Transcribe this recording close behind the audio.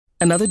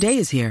Another day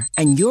is here,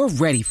 and you're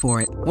ready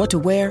for it. What to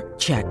wear?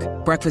 Check.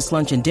 Breakfast,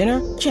 lunch, and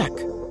dinner? Check.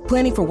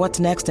 Planning for what's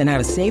next and how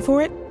to save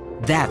for it?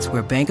 That's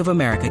where Bank of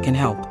America can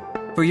help.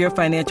 For your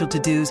financial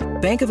to-dos,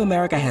 Bank of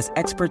America has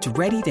experts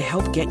ready to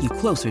help get you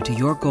closer to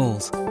your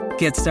goals.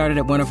 Get started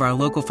at one of our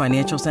local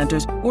financial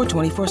centers or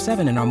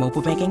 24/7 in our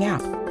mobile banking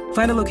app.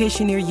 Find a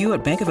location near you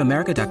at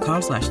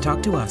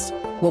bankofamerica.com/talktous.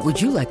 What would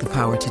you like the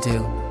power to do?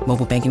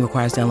 Mobile banking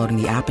requires downloading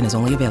the app and is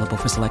only available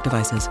for select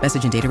devices.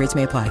 Message and data rates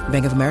may apply.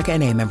 Bank of America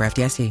N.A., member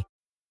FDIC.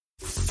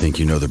 Think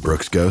you know the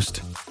Brooks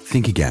Ghost?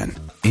 Think again.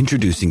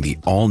 Introducing the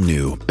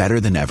all-new,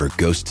 better-than-ever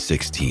Ghost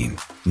 16.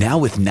 Now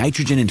with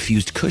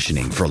nitrogen-infused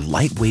cushioning for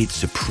lightweight,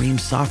 supreme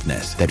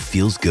softness that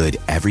feels good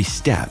every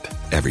step,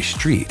 every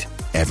street,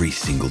 every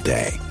single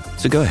day.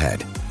 So go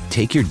ahead,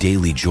 take your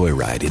daily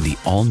joyride in the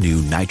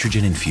all-new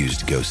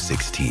nitrogen-infused Ghost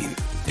 16.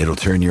 It'll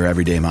turn your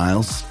everyday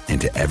miles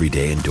into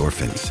everyday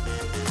endorphins.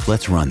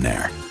 Let's run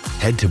there.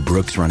 Head to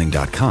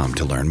brooksrunning.com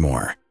to learn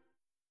more.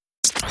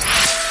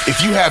 If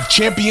you have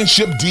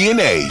championship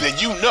DNA, then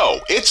you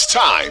know it's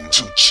time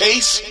to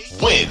chase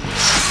wins.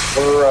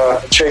 We're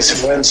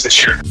chasing wins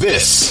this year.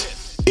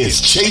 This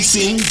is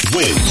Chasing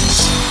Wins.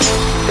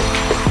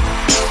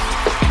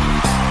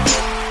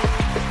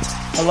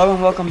 Hello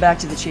and welcome back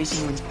to the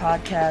Chasing Wins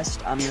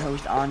podcast. I'm your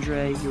host,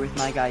 Andre, here with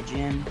my guy,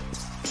 Jim.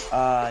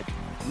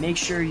 Make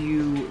sure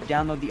you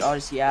download the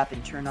Odyssey app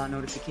and turn on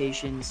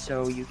notifications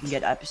so you can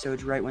get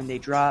episodes right when they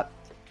drop.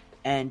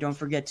 And don't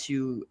forget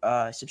to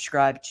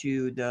subscribe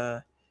to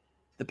the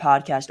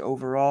podcast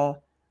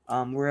overall,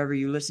 wherever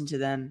you listen to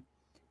them.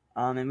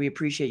 And we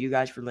appreciate you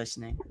guys for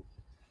listening.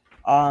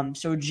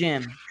 So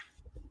Jim,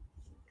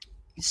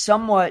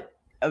 somewhat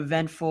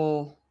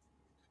eventful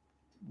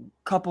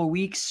couple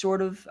weeks,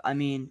 sort of. I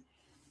mean,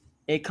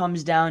 it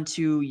comes down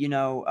to,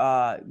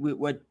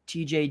 what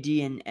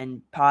TJD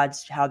and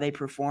Pods, how they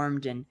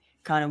performed, and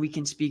kind of we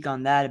can speak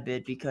on that a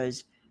bit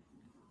because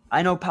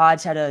I know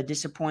Pods had a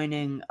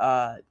disappointing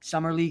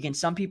summer league in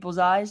some people's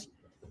eyes.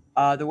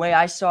 The way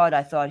I saw it,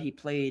 I thought he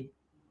played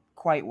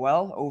quite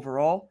well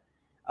overall.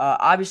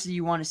 Obviously,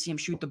 you want to see him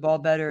shoot the ball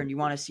better and you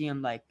want to see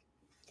him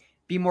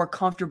be more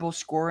comfortable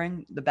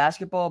scoring the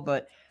basketball.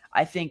 But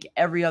I think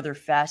every other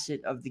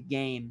facet of the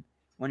game,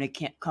 when it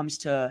comes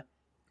to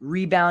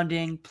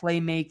rebounding,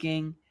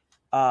 playmaking,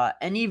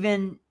 and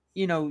even,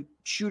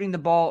 shooting the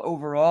ball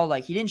overall,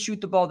 he didn't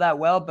shoot the ball that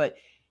well, but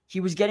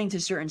he was getting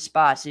to certain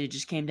spots. It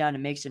just came down to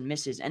makes and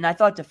misses. And I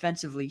thought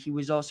defensively, he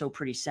was also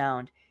pretty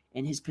sound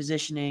in his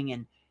positioning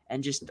and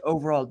just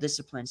overall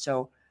discipline.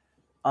 So,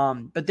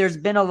 but there's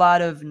been a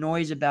lot of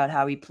noise about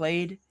how he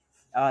played,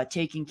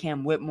 taking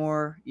Cam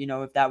Whitmore,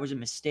 if that was a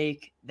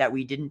mistake that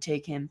we didn't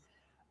take him.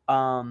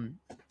 And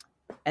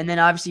then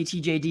obviously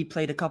TJD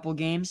played a couple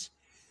games,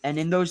 and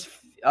in those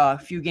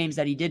few games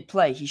that he did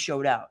play, he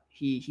showed out.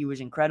 He was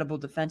incredible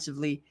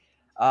defensively.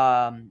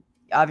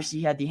 Obviously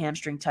he had the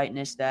hamstring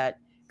tightness that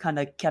kind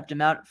of kept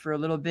him out for a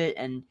little bit,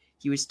 and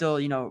he was still,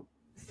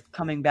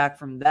 coming back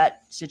from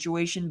that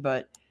situation.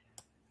 But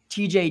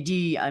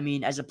TJD, I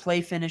mean, as a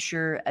play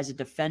finisher, as a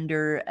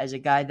defender, as a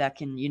guy that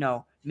can,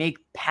 make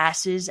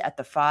passes at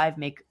the 5,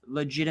 make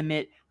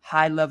legitimate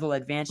high-level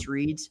advanced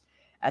reads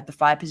at the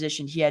 5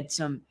 position. He had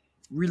some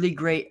really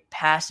great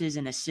passes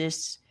and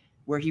assists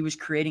where he was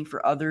creating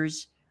for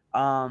others,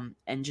 and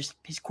just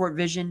his court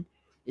vision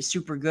is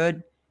super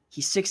good.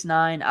 He's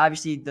 6'9".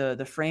 Obviously,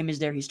 the frame is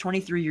there. He's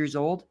 23 years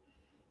old.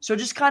 So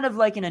just kind of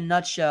in a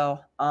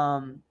nutshell,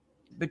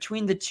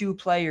 between the two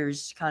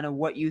players, kind of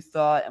what you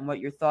thought and what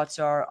your thoughts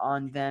are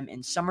on them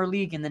in Summer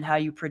League, and then how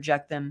you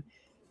project them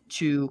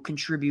to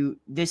contribute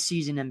this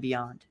season and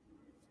beyond.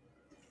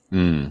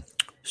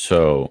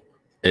 So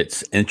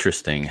it's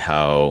interesting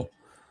how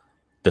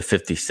the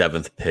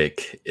 57th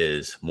pick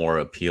is more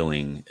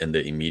appealing in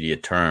the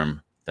immediate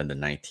term than the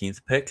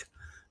 19th pick.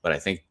 But I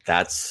think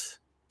that's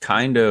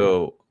kind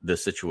of the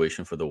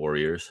situation for the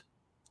Warriors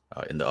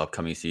in the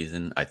upcoming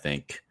season. I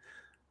think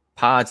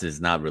Pods is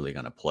not really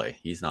going to play.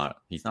 He's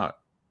probably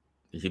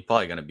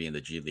going to be in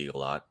the G League a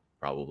lot,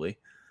 probably.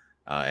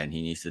 And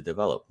he needs to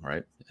develop,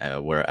 right?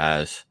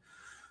 Whereas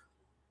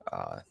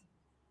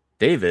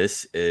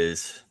Davis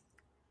he's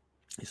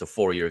a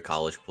 4-year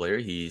college player.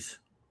 He's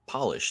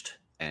polished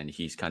and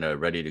he's kind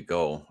of ready to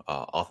go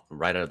off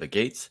right out of the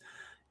gates.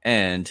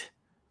 And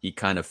he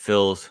kind of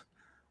fills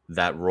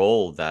that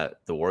role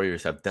that the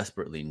Warriors have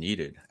desperately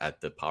needed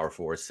at the power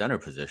forward center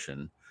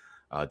position.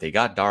 They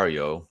got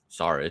Dario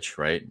Saric,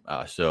 right?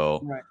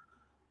 So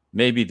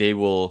maybe they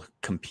will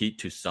compete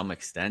to some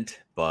extent,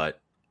 but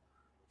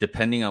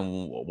depending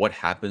on what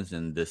happens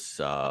in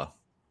this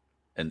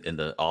in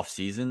the off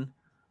season,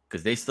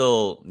 because they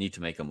still need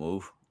to make a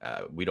move.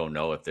 We don't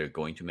know if they're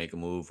going to make a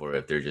move or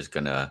if they're just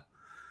gonna.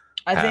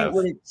 I think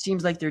what it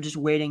seems like they're just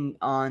waiting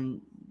on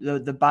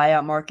the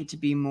buyout market to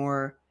be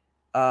more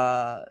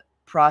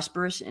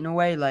prosperous in a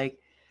way,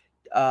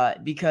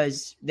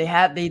 because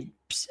they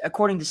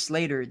according to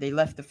Slater, they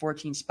left the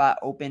 14th spot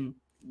open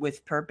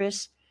with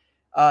purpose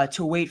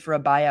to wait for a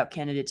buyout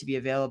candidate to be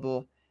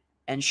available.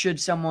 And should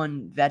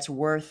someone that's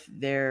worth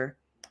their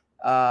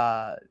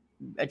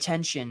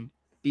attention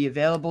be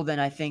available, then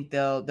I think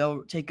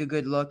they'll take a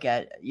good look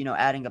at,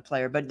 adding a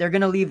player. But they're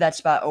going to leave that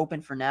spot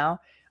open for now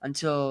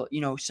until,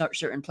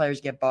 certain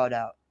players get bought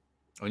out.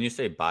 When you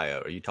say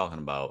buyout, are you talking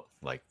about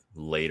like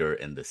later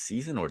in the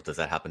season, or does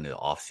that happen in the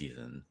off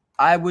season?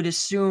 I would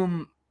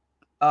assume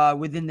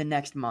within the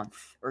next month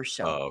or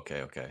so. Oh,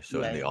 okay.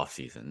 So in the off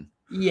season.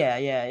 Yeah.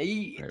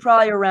 Right.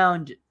 Probably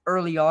around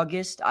early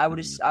August. I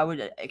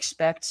would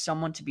expect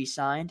someone to be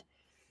signed,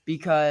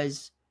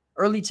 because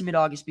early to mid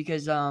August,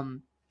 because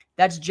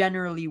that's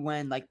generally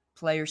when like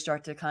players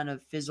start to kind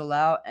of fizzle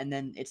out, and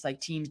then it's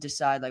like teams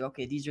decide like,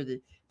 okay, these are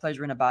the players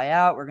we're going to buy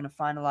out. We're going to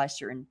finalize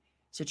certain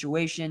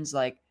situations.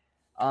 Like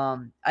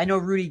I know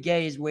Rudy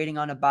Gay is waiting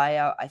on a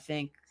buyout. I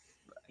think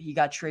he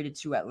got traded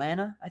to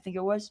Atlanta, I think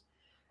it was.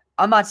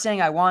 I'm not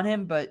saying I want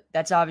him, but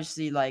that's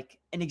obviously like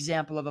an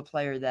example of a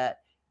player that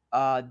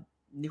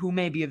who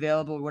may be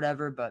available or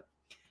whatever, but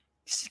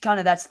kind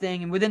of that's the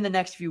thing. And within the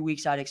next few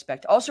weeks, I'd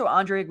expect. Also,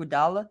 Andre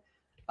Iguodala,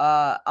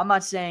 I'm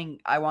not saying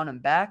I want him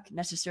back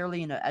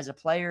necessarily as a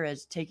player,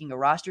 as taking a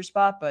roster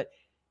spot, but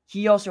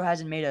he also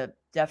hasn't made a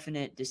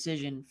definite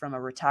decision from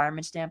a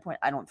retirement standpoint,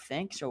 I don't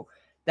think. So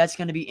that's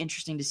going to be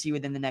interesting to see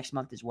within the next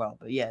month as well.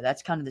 But yeah,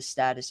 that's kind of the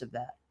status of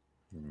that.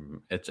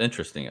 It's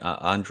interesting.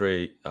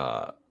 Andre,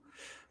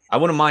 I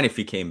wouldn't mind if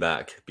he came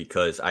back,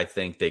 because I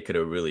think they could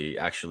have really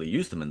actually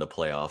used him in the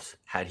playoffs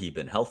had he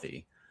been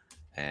healthy.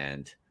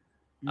 And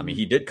I mean,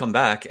 he did come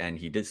back and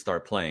he did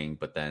start playing,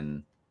 but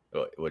then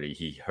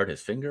he hurt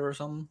his finger or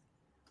something?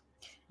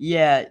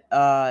 Yeah,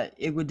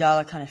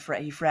 Iguodala kind of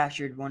he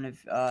fractured one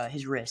of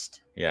his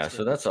wrist. Yeah,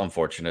 so that's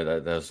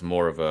unfortunate. That's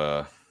more of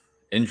a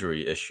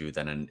injury issue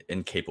than an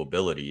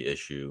incapability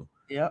issue.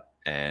 Yep.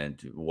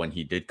 And when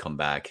he did come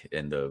back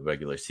in the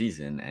regular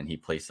season and he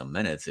played some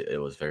minutes, it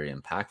was very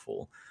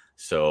impactful.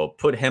 So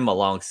put him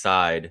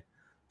alongside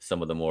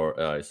some of the more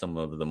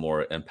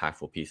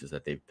impactful pieces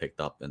that they've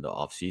picked up in the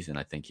offseason.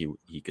 I think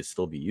he could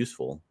still be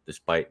useful,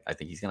 despite I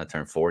think he's going to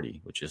turn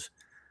 40,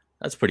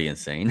 that's pretty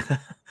insane.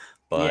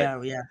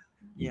 But yeah.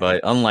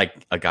 But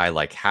unlike a guy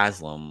like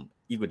Haslam,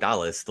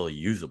 Iguodala is still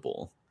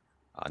usable.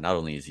 Not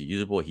only is he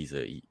usable, he's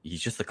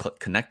just a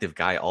connective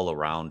guy all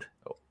around,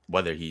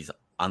 whether he's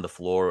on the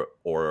floor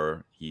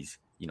or he's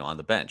on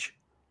the bench,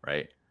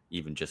 right?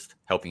 Even just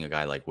helping a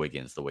guy like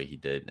Wiggins the way he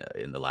did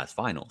in the last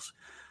finals.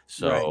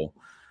 So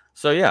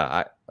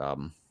yeah,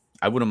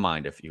 I wouldn't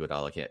mind if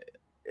Iguodala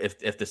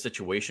if the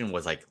situation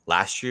was like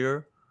last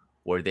year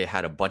where they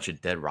had a bunch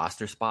of dead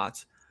roster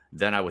spots,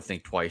 then I would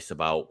think twice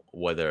about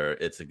whether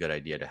it's a good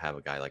idea to have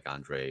a guy like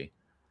Andre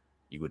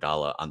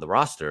Iguodala on the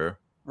roster.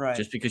 Right.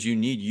 Just because you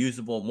need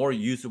more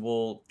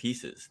usable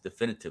pieces,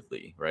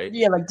 definitively, right?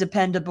 Yeah, like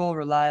dependable,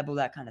 reliable,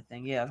 that kind of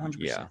thing. Yeah,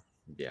 100%.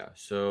 Yeah.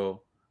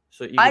 So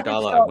Iguodala, I just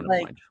felt I wouldn't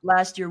like mind.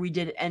 last year we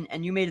did,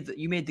 and you made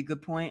the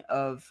good point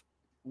of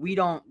we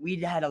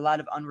had a lot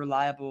of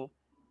unreliable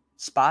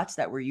spots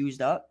that were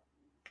used up,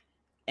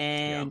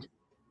 and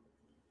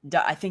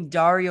I think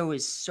Dario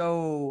is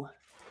so.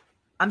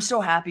 I'm so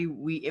happy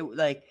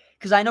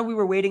because I know we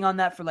were waiting on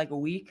that for like a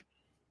week.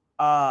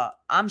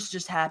 I'm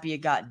just happy it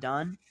got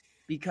done,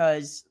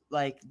 because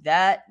like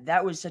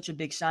that was such a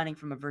big signing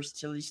from a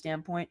versatility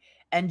standpoint,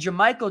 and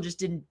JaMychal just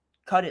didn't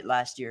cut it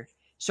last year.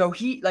 So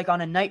he, like,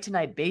 on a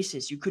night-to-night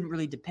basis, you couldn't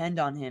really depend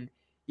on him,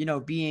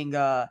 being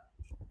a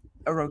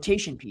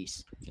rotation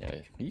piece. Yeah,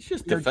 he's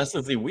just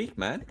defensively weak,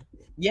 man.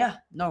 Yeah,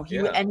 no, he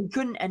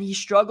couldn't, and he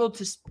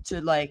struggled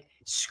to like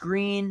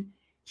screen.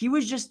 He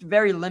was just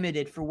very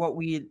limited for what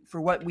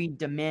we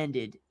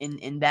demanded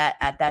in that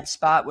at that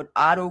spot. What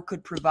Otto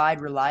could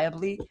provide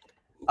reliably,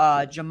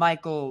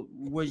 JaMychal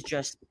was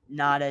just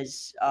not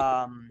as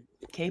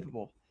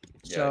capable.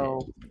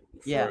 So.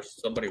 For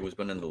somebody who's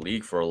been in the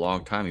league for a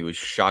long time, he was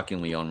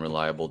shockingly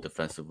unreliable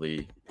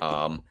defensively,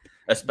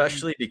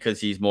 especially because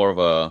he's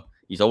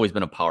always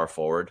been a power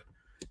forward,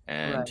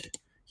 and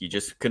he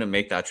just couldn't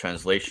make that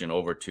translation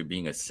over to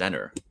being a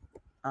center.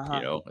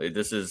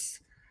 This is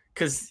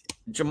because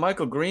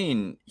JaMychal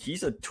Green,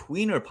 he's a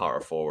tweener power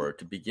forward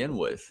to begin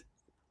with.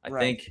 I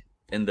think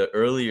in the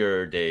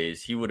earlier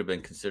days, he would have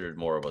been considered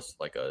more of a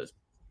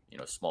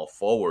small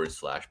forward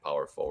 /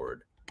 power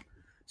forward.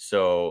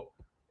 So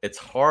it's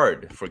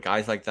hard for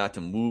guys like that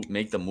to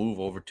make the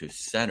move over to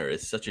center.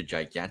 It's such a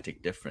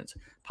gigantic difference.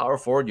 Power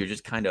forward, you're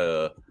just kind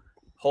of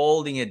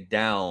holding it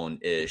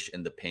down-ish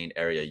in the paint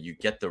area. You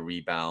get the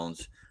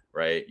rebounds,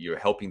 right? You're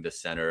helping the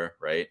center,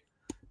 right?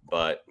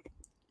 But,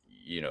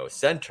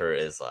 center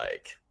is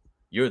like,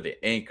 you're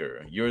the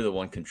anchor. You're the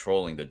one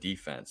controlling the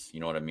defense. You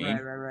know what I mean?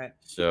 Right.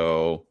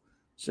 So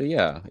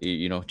yeah,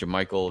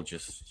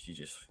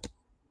 JaMychal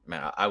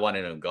man, I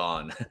wanted him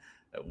gone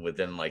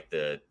within like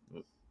the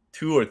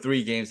 2 or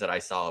 3 games that I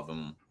saw of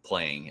him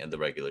playing in the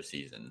regular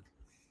season.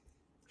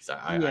 Because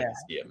I can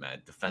see it,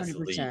 man.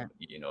 Defensively, 100%.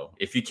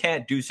 If you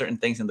can't do certain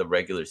things in the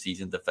regular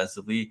season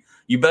defensively,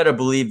 you better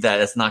believe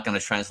that it's not going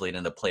to translate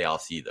in the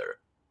playoffs either.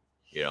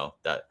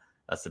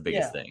 That's the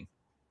biggest thing.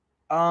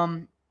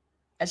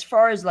 As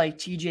far as like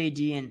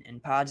TJD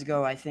and Pods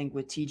go, I think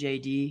with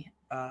TJD,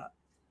 I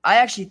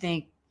actually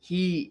think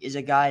he is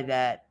a guy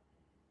that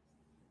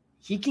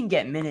he can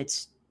get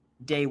minutes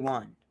day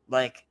one.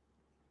 Like,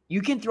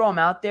 you can throw him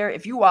out there.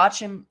 If you watch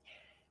him,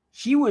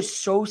 he was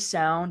so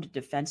sound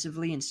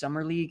defensively in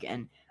Summer League.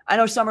 And I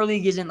know Summer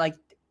League isn't like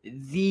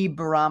the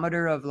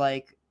barometer of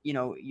like,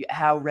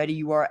 how ready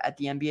you are at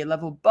the NBA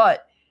level,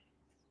 but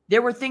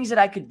there were things that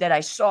I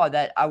saw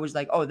that I was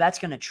like, oh, that's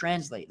going to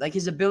translate. Like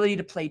his ability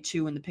to play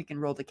two in the pick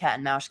and roll, the cat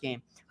and mouse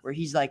game, where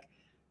he's like,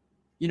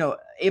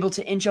 able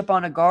to inch up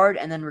on a guard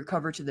and then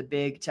recover to the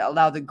big to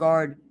allow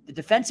the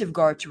defensive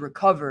guard to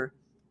recover,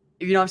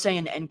 you know what I'm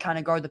saying, and kind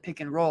of guard the pick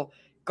and roll,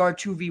 guard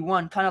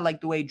 2v1, kind of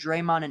like the way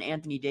Draymond and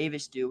Anthony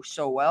Davis do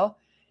so well.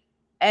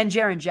 And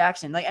Jaren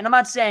Jackson, and I'm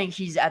not saying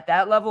he's at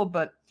that level,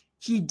 but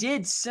he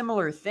did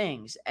similar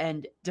things.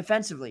 And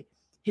defensively,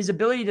 his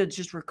ability to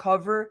just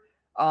recover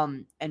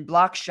and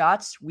block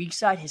shots, weak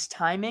side, his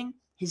timing,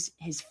 his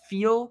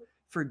feel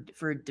for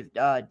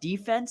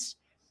defense,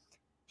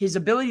 his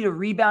ability to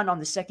rebound on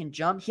the second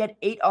jump. He had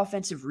 8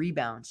 offensive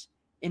rebounds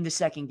in the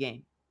second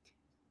game.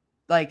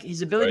 Like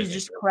his ability to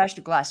just crash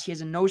the glass. He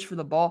has a nose for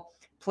the ball,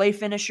 play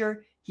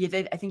finisher. I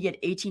think he had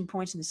 18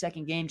 points in the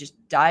second game, just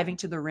diving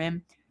to the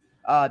rim,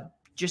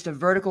 just a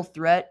vertical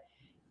threat.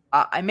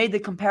 I made the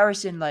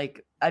comparison,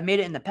 like I made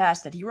it in the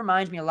past, that he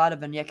reminds me a lot of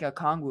Onyeka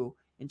Okongwu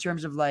in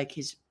terms of like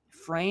his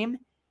frame,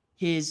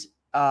 his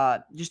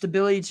just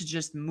ability to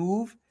just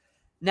move.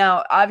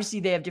 Now, obviously,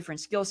 they have different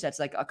skill sets.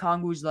 Like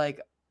Okongwu's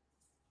like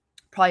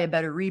probably a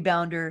better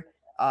rebounder.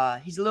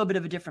 He's a little bit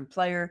of a different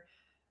player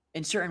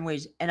in certain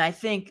ways, and I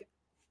think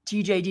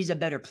TJD's a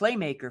better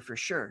playmaker for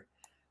sure.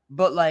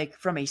 But like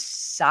from a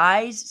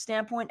size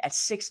standpoint, at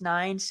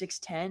 6'9",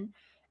 6'10",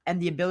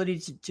 and the ability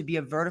to be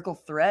a vertical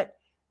threat,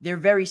 they're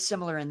very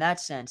similar in that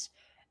sense.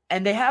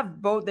 And they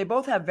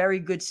both have very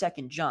good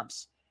second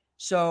jumps.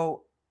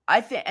 So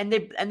I think, and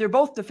they're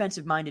both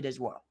defensive minded as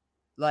well.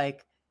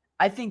 Like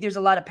I think there's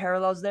a lot of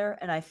parallels there.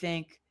 And I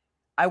think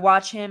I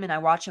watch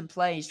him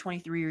play. He's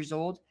 23 years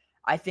old.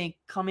 I think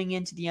coming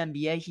into the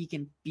NBA, he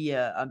can be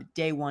a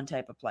day one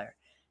type of player.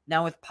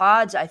 Now with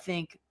Pods, I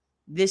think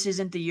this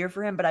isn't the year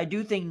for him, but I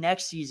do think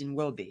next season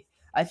will be.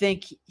 I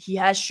think he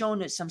has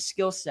shown some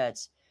skill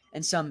sets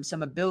and some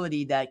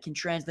get can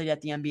translate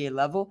at the NBA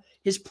level.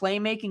 His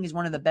playmaking is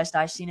one of the best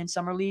I've seen in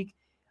Summer League.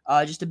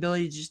 Just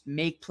ability to just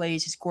make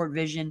plays, his court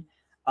vision,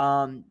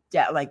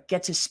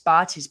 get to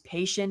spots, his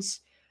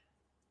patience.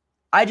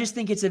 I just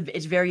think it's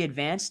very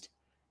advanced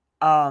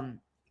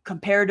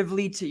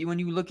comparatively to when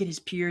you look at his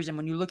peers and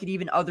when you look at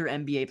even other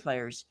NBA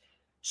players.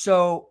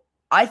 So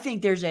I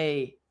think there's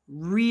a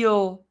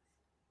real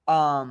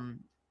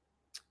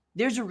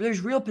there's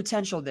real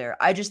potential there.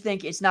 I just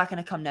think it's not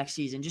going to come next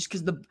season just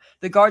because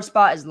the guard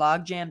spot is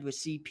log jammed with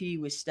CP,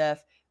 with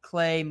Steph,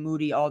 Clay,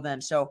 Moody, all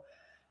them. So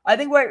I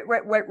think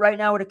right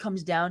now what it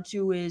comes down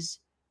to is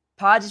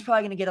Pods is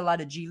probably going to get a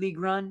lot of G League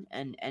run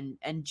and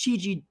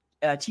TJD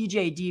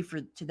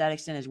to that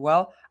extent as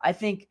well. I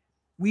think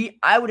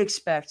I would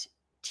expect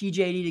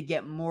TJD to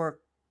get more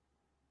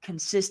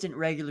consistent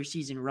regular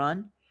season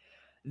run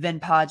than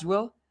Pods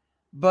will.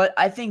 But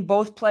I think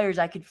both players,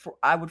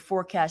 I would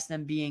forecast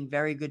them being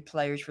very good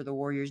players for the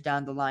Warriors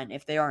down the line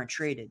if they aren't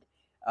traded.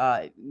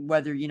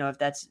 Whether, if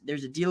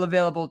there's a deal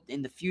available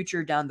in the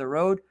future down the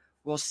road,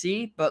 we'll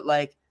see. But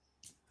like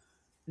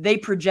they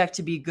project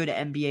to be good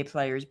NBA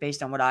players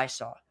based on what I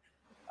saw.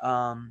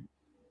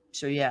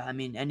 So yeah, I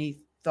mean, any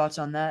thoughts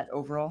on that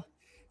overall?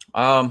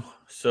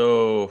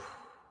 So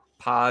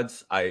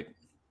Pods, I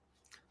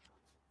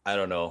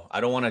don't know.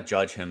 I don't want to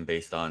judge him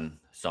based on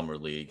Summer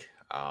League.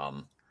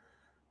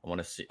 I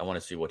want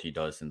to see what he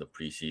does in the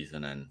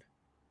preseason and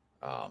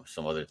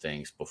some other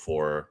things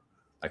before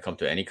I come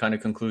to any kind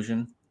of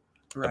conclusion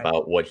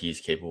about what he's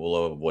capable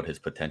of, what his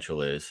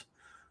potential is.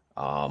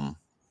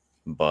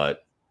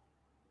 But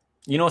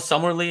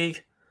Summer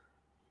League,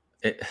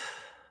 it's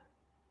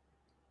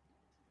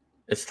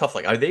tough.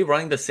 Like, are they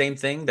running the same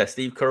thing that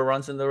Steve Kerr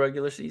runs in the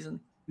regular season?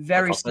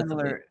 Very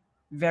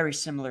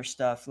similar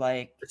stuff.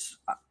 Like,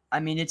 I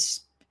mean,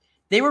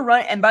 they were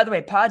running, and by the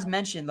way, Pods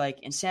mentioned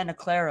like in Santa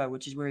Clara,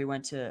 which is where he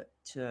went to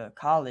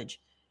college,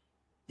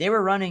 they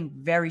were running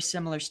very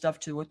similar stuff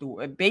to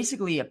what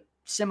basically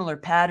similar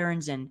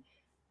patterns and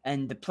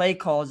the play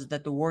calls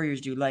that the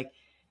Warriors do. Like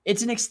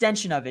it's an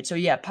extension of it. So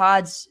yeah,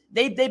 Pods,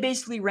 they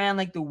basically ran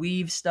like the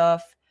weave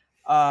stuff,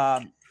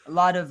 a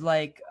lot of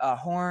like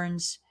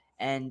horns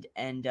and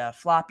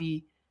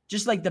floppy,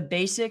 just like the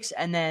basics.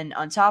 And then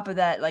on top of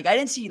that, like I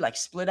didn't see like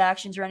split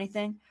actions or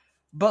anything.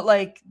 But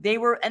like they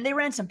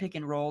ran some pick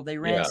and roll. They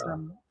ran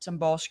some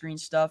ball screen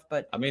stuff.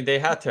 But I mean, they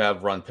had to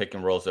have run pick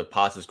and rolls if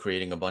Pods is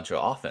creating a bunch of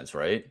offense,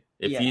 right?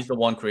 If he's the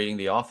one creating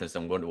the offense,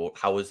 I'm going to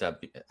how is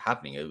that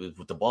happening? It was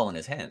with the ball in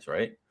his hands,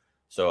 right?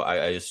 So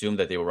I assume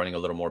that they were running a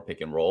little more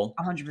pick and roll,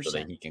 100%, so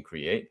that he can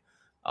create.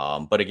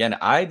 But again,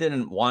 I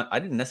didn't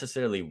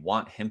necessarily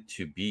want him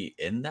to be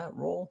in that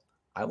role.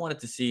 I wanted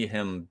to see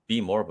him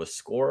be more of a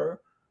scorer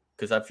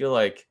because I feel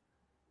like,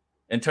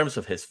 in terms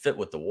of his fit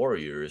with the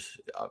Warriors,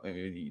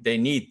 they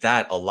need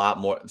that a lot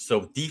more.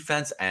 So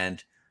defense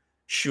and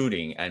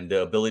shooting and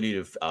the ability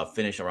to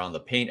finish around the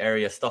paint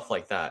area, stuff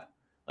like that.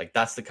 Like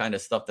that's the kind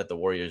of stuff that the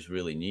Warriors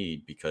really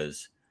need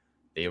because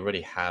they already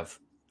have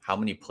how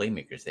many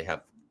playmakers? They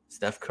have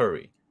Steph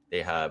Curry,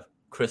 they have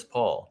Chris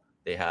Paul,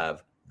 they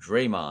have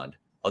Draymond.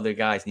 Other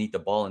guys need the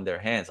ball in their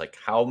hands. Like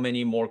how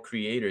many more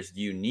creators do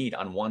you need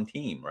on one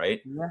team,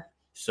 right? Yeah.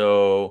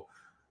 So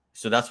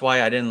that's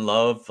why I didn't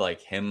love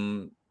like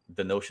him,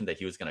 the notion that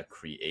he was going to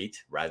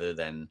create rather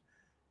than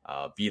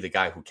be the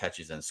guy who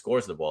catches and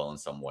scores the ball in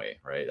some way,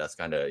 right? That's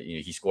kind of,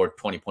 he scored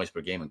 20 points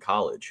per game in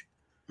college.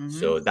 Mm-hmm.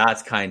 So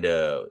that's kind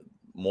of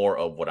more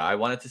of what I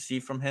wanted to see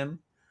from him.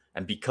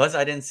 And because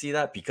I didn't see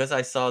that, because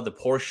I saw the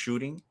poor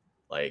shooting,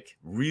 like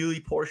really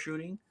poor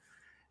shooting,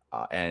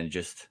 and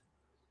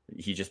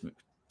he just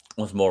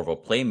was more of a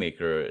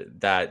playmaker,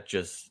 that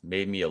just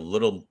made me a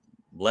little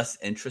less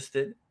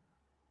interested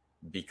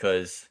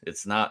because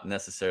it's not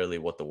necessarily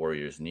what the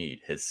Warriors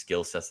need, his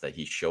skill sets that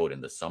he showed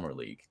in the summer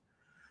league.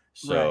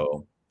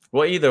 So,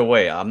 well, either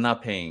way, I'm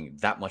not paying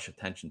that much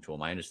attention to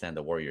him. I understand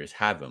the Warriors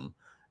have him,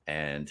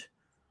 and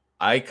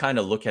I kind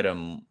of look at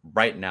him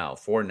right now,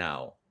 for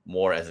now,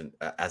 more as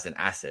an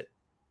asset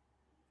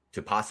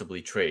to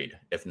possibly trade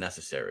if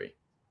necessary.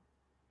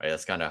 Right?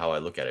 That's kind of how I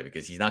look at it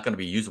because he's not going to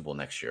be usable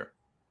next year.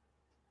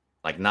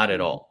 Like not at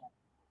all.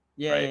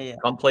 Yeah, right? yeah.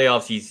 Come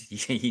playoffs,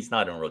 he's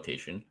not in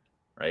rotation,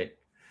 right?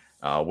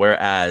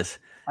 Whereas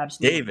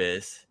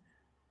Absolutely.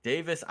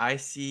 Davis, I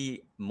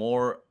see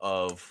more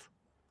of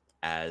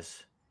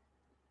as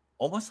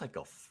almost like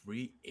a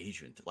free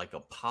agent, like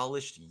a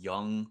polished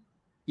young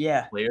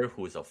player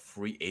who is a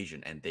free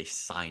agent and they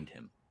signed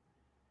him.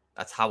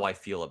 That's how I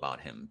feel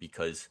about him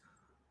because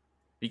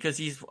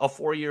he's a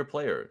 4-year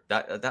player.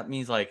 That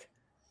means like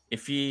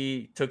if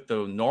he took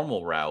the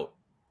normal route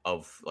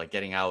of like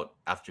getting out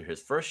after his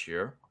first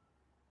year,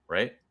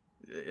 right?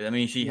 I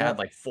mean, he had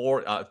like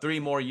 3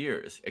 more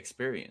years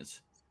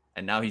experience,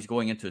 and now he's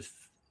going into his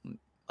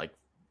like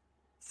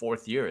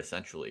 4th year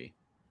essentially.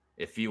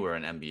 If he were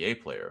an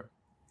NBA player,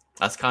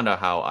 that's kind of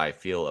how I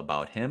feel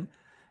about him.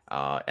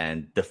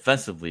 And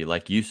defensively,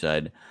 like you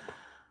said,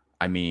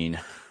 I mean,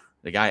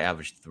 the guy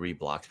averaged 3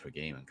 blocks per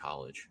game in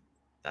college.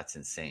 That's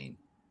insane.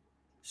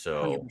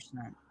 So,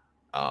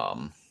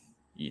 100%.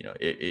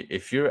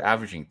 If you're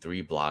averaging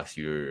 3 blocks,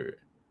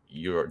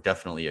 you're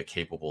definitely a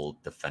capable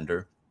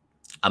defender.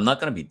 I'm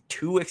not going to be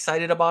too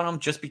excited about him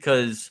just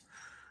because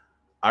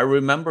I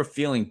remember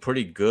feeling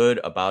pretty good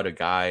about a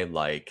guy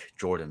like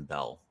Jordan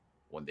Bell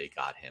when they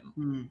got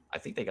him. I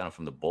think they got him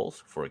from the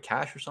Bulls for a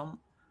cash or something.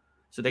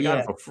 So they got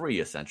him for free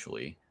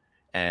essentially.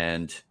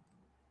 And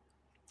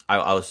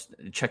I was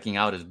checking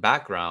out his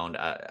background,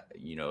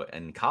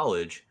 in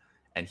college,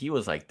 and he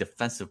was like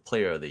defensive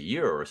player of the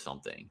year or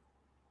something.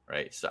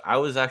 Right. So I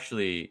was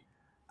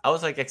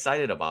like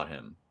excited about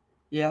him.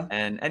 Yeah.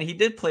 And he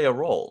did play a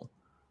role,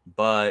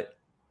 but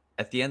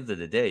at the end of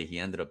the day, he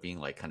ended up being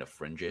like kind of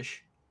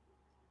fringe-ish.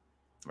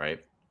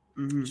 Right.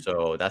 Mm-hmm.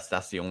 So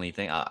that's the only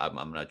thing I'm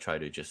going to try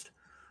to just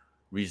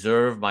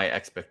reserve my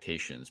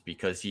expectations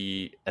because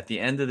at the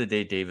end of the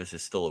day, Davis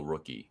is still a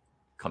rookie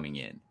coming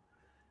in.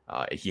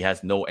 He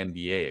has no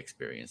NBA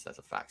experience. That's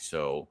a fact.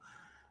 So,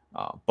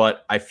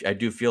 but I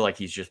do feel like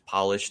he's just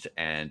polished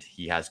and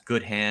he has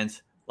good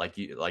hands. Like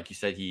you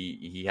said,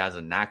 he has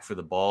a knack for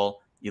the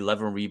ball.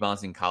 11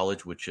 rebounds in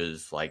college, which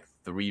is like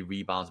 3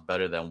 rebounds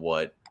better than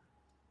what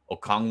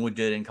Okongwu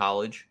did in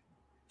college.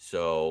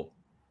 So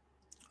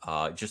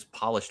just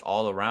polished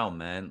all around,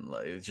 man.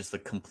 It's just a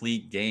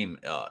complete game,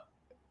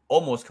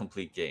 almost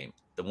complete game.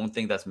 The one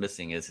thing that's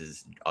missing is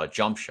his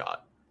jump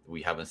shot.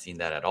 We haven't seen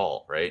that at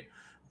all, right?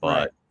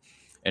 But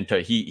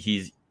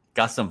he's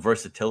got some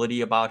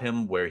versatility about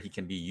him where he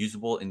can be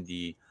usable in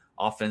the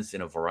offense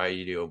in a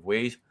variety of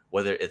ways,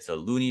 whether it's a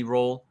Looney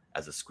role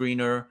as a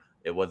screener,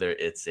 whether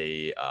it's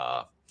a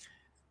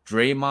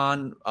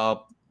Draymond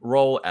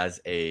role as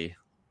a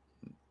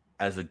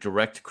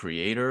direct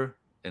creator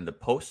in the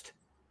post,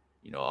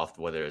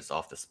 whether it's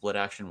off the split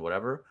action,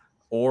 whatever,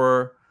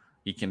 or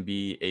he can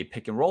be a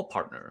pick and roll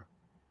partner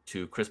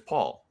to Chris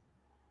Paul,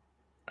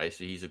 right?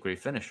 So he's a great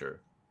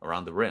finisher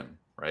around the rim,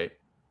 right?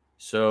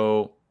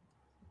 So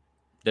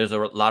there's a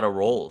lot of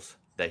roles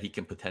that he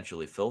can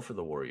potentially fill for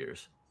the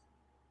Warriors.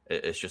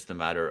 It's just a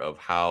matter of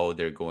how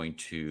they're going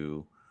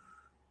to,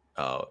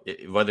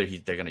 whether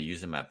they're going to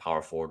use him at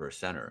power forward or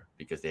center,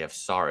 because they have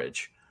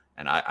Saric,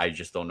 and I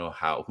just don't know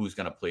who's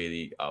going to play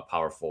the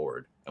power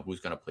forward and who's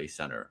going to play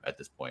center at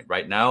this point.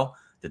 Right now,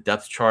 the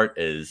depth chart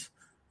is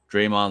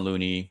Draymond,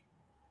 Looney,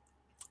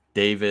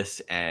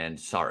 Davis, and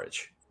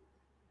Saric.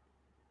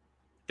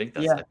 I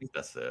think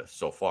that's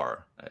so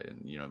far.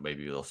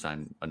 Maybe they'll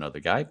sign another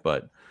guy,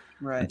 but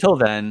until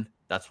then,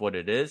 that's what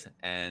it is,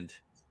 and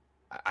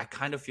I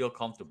kind of feel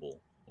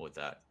comfortable with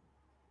that.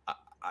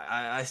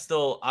 I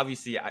still,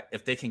 obviously,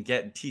 if they can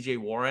get TJ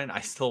Warren,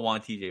 I still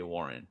want TJ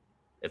Warren.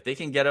 If they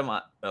can get him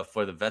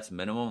for the vets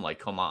minimum, like,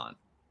 come on.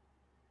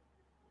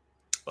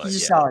 But he's a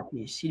solid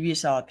piece. He'd be a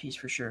solid piece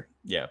for sure.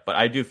 Yeah, but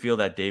I do feel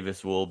that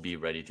Davis will be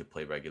ready to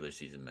play regular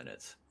season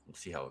minutes. We'll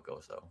see how it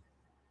goes, though.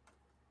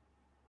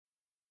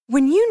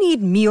 When you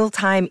need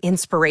mealtime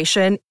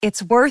inspiration,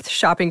 it's worth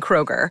shopping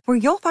Kroger, where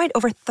you'll find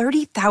over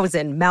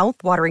 30,000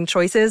 mouth-watering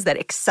choices that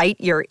excite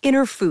your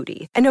inner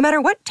foodie. And no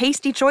matter what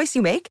tasty choice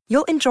you make,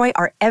 you'll enjoy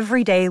our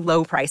everyday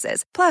low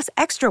prices, plus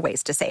extra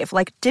ways to save,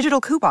 like digital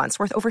coupons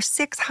worth over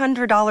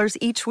 $600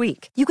 each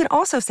week. You can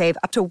also save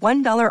up to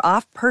 $1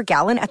 off per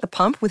gallon at the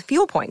pump with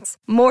fuel points.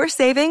 More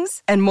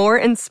savings and more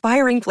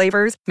inspiring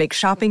flavors make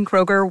shopping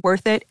Kroger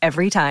worth it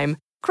every time.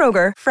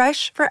 Kroger,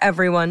 fresh for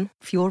everyone.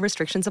 Fuel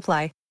restrictions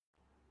apply.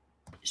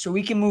 So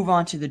we can move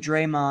on to the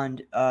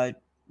Draymond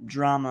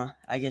drama,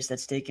 I guess,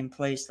 that's taken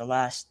place the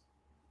last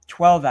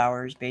 12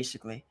 hours,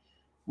 basically,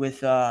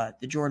 with the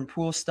Jordan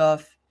Poole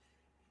stuff.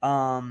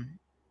 I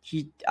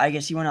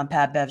guess he went on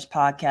Pat Bev's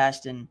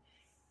podcast and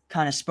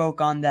kind of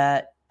spoke on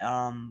that,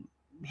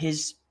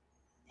 his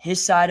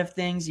side of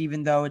things,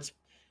 even though it's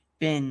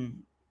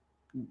been,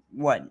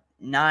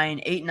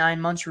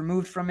 9 months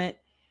removed from it,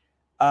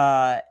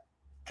 kind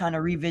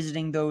of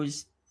revisiting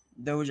those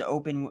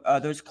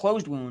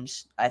closed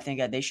wounds. I think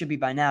that they should be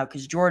by now,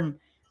 because Jordan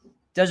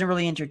doesn't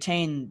really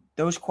entertain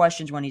those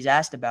questions when he's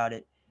asked about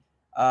it.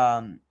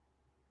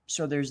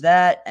 So there's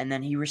that. And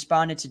then he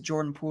responded to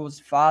Jordan Poole's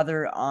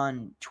father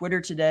on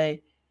Twitter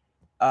today.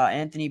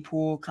 Anthony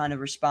Poole kind of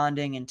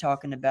responding and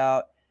talking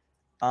about,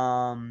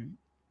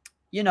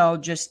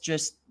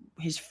 just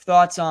his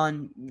thoughts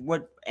on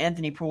what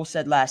Anthony Poole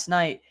said last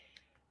night,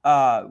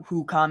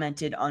 who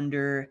commented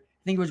under,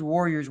 I think it was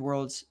Warriors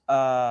World's,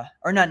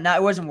 or not,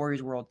 it wasn't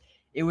Warriors World.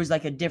 It was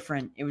like a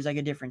different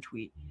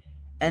tweet.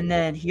 And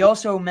then he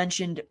also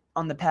mentioned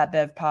on the Pat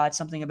Bev pod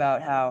something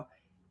about how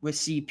with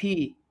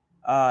CP,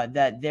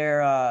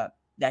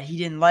 that he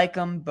didn't like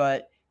him,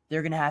 but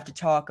they're going to have to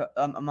talk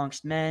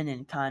amongst men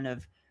and kind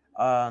of,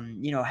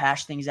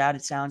 hash things out,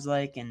 it sounds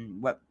like.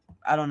 And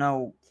I don't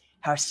know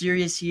how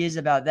serious he is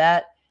about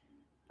that.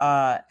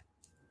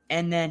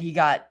 And then he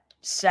got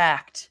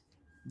sacked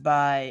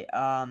by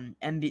the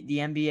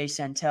NBA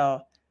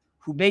Centel,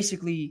 who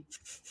basically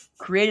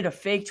created a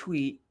fake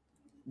tweet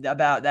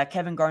about that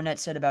Kevin Garnett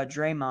said about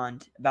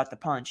Draymond, about the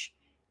punch.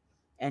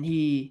 And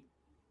he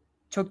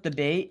took the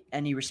bait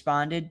and he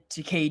responded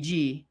to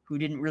KG, who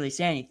didn't really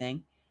say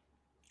anything.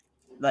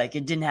 Like,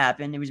 it didn't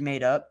happen. It was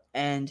made up.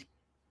 And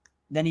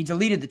then he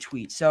deleted the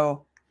tweet.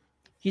 So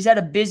he's had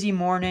a busy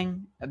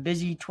morning, a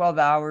busy 12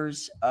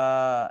 hours. What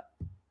are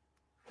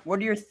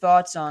your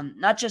thoughts on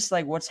not just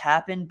like what's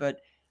happened, but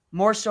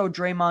more so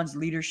Draymond's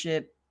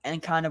leadership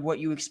and kind of what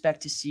you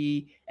expect to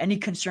see, any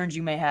concerns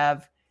you may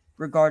have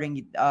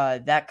regarding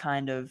that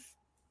kind of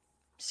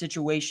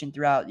situation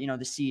throughout,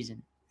 the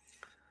season?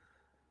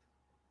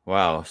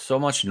 Wow, so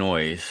much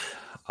noise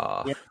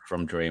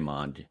from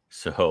Draymond.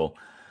 So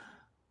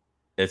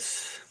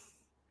it's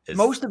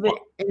most of it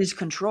in his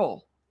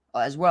control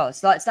as well.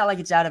 It's not like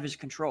it's out of his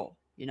control,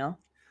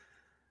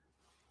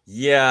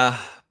 Yeah,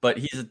 but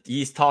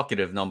he's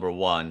talkative, number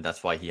one.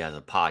 That's why he has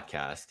a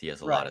podcast. He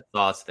has a lot of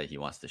thoughts that he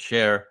wants to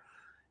share.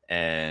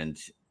 And,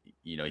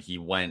 he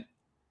went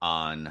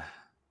on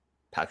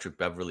Patrick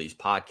Beverley's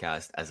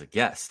podcast as a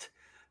guest.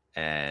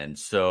 And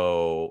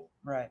so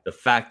the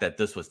fact that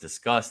this was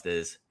discussed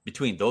is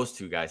between those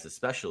two guys,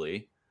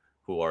 especially,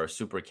 who are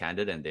super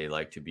candid and they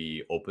like to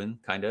be open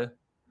kind of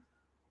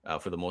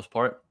for the most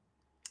part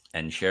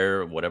and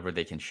share whatever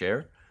they can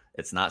share.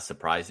 It's not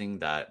surprising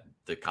that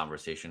the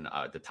conversation,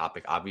 the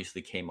topic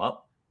obviously came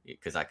up,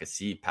 because I could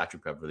see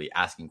Patrick Beverley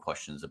asking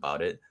questions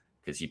about it,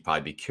 because he'd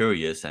probably be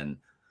curious and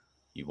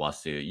he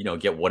wants to,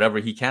 get whatever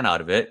he can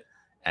out of it.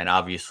 And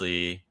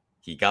obviously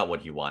he got what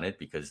he wanted,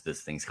 because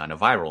this thing's kind of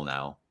viral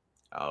now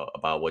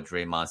about what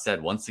Draymond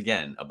said once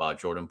again about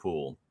Jordan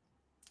Poole.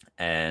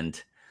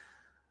 And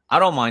I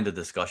don't mind the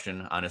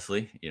discussion,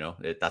 honestly.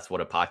 That's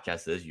what a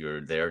podcast is.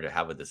 You're there to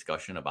have a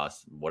discussion about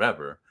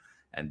whatever.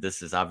 And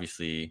this is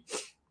obviously,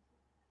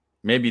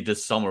 maybe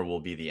this summer will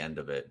be the end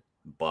of it.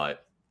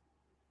 But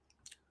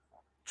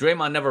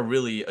Draymond never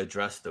really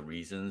addressed the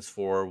reasons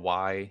for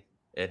why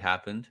it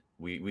happened.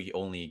 We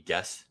only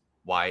guess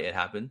why it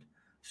happened.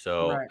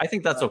 So I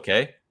think that's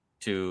okay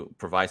to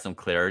provide some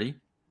clarity.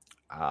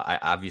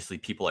 Obviously,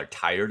 people are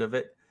tired of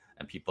it,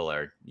 and people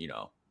are,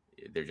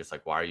 they're just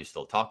like, why are you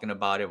still talking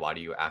about it? Why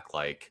do you act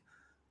like,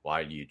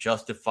 why do you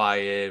justify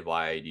it?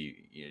 Why do you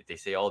they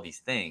say all these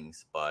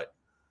things, but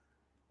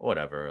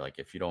whatever. Like,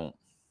 if you don't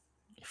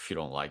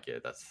like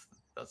it,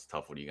 that's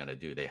tough. What are you going to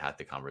do? They had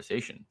the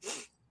conversation.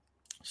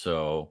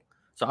 So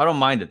I don't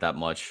mind it that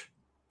much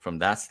from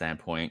that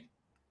standpoint.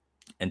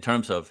 In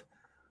terms of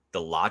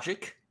the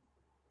logic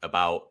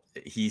about,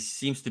 he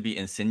seems to be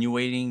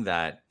insinuating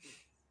that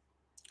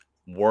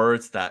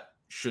words that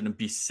shouldn't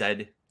be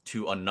said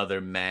to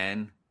another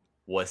man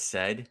was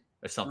said,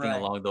 or something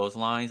along those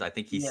lines. I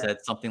think he said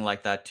something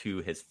like that to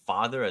his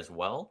father as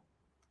well.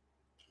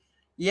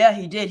 Yeah,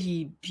 he did.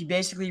 He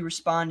basically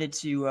responded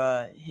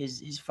to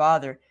his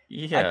father.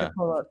 Yeah,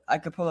 I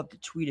could pull up the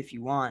tweet if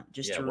you want,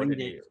 just to read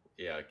it.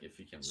 If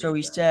you can. So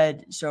he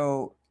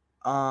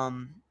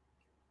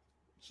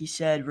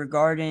said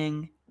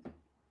regarding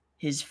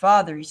his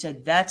father, he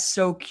said, that's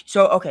so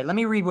okay, let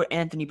me read what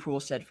Anthony Poole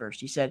said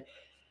first. He said,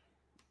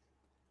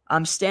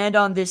 I'm stand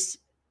on this.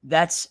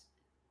 That's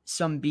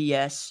some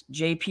BS.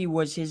 JP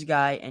was his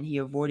guy, and he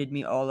avoided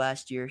me all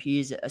last year. He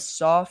is a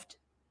soft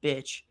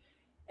bitch,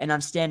 and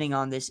I'm standing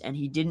on this, and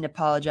he didn't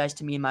apologize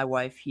to me and my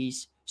wife. He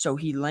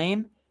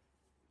lame,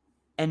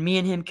 and me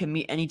and him can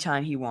meet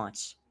anytime he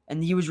wants.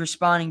 And he was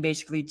responding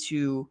basically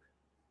to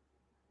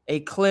a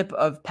clip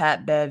of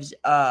Pat Bev's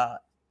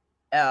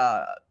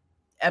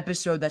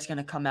episode that's going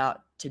to come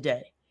out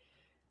today.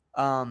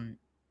 And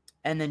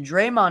then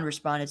Draymond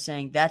responded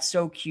saying, "That's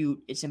so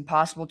cute. It's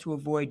impossible to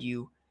avoid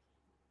you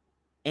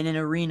in an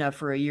arena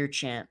for a year,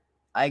 champ.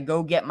 I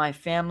go get my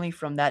family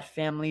from that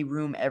family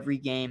room every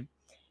game,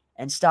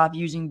 and stop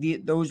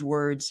using those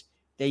words.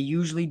 They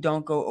usually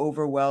don't go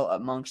over well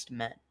amongst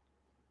men."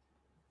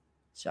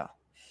 So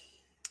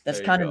that's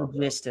kind of the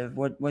gist of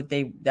what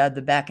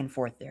the back and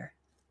forth there.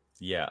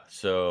 Yeah.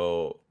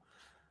 So,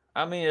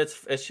 I mean,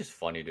 it's just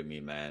funny to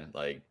me, man.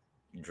 Like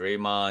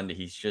Draymond,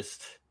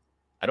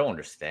 I don't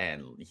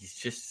understand. He's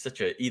just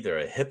either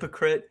a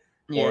hypocrite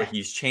or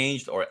he's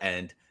changed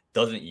and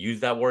doesn't use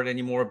that word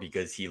anymore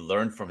because he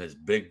learned from his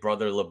big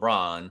brother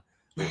LeBron,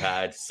 who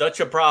had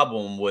such a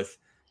problem with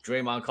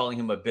Draymond calling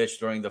him a bitch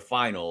during the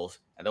finals,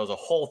 and that was a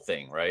whole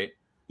thing, right?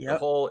 Yeah.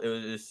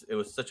 It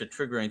was such a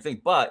triggering thing,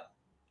 but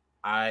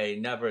I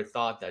never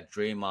thought that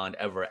Draymond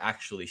ever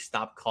actually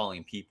stopped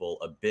calling people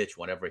a bitch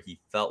whenever he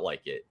felt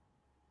like it,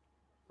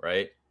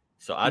 right?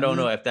 So I don't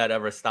know if that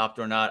ever stopped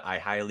or not. I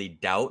highly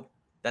doubt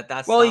that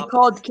stopped. Well, he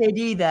called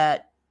KD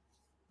that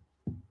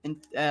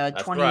in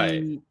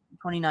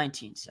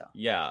 2019. So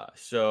yeah,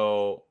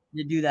 so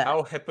you do that.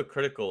 How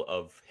hypocritical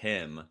of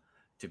him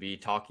to be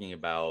talking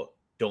about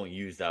don't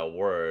use that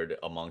word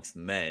amongst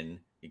men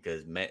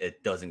because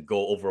it doesn't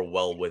go over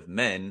well with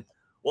men.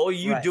 Well,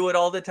 you do it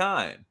all the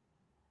time,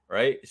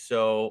 right?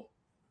 So,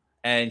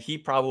 and he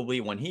probably,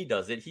 when he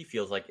does it, he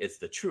feels like it's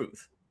the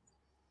truth.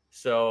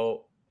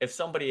 So if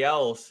somebody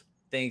else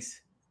thinks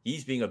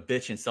he's being a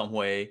bitch in some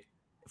way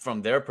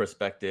from their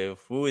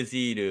perspective, who is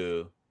he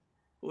to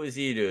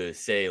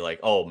say like,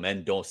 oh,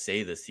 men don't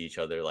say this to each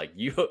other? Like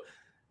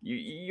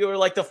you're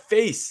like the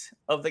face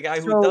of the guy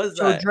who does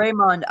that. So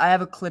Draymond, I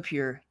have a clip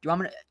here. Do you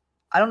want me to?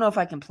 I don't know if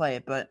I can play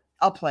it, but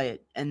I'll play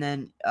it, and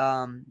then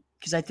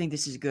because I think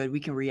this is good, we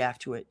can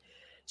react to it.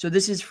 So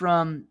this is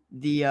from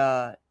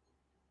the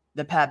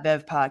Pat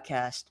Bev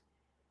podcast,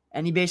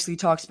 and he basically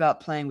talks about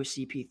playing with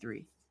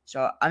CP3.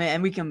 So I mean,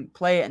 and we can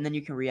play it, and then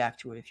you can react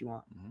to it if you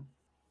want. Mm-hmm.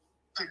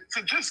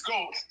 To just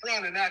go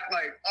front and act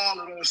like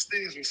all of those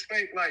things was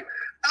fake. Like,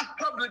 I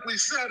publicly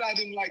said I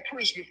didn't like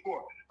Chris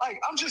before. Like,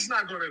 I'm just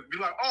not going to be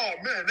like, oh,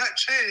 man, that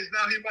changed.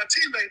 Now he's my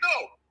teammate.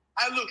 No,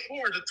 I look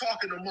forward to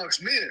talking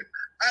amongst men.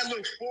 I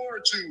look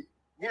forward to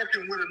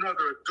working with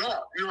another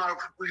adult. You know,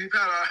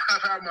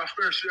 I've had my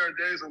fair share of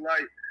days of,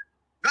 like,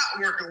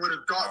 not working with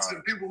adults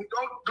and people who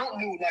don't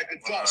move like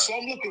adults. So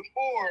I'm looking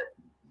forward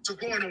to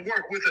going to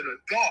work with an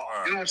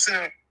adult. You know what I'm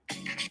saying?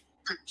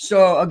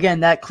 So, again,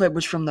 that clip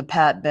was from the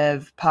Pat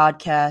Bev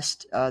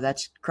podcast.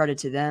 That's credit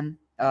to them,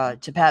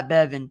 to Pat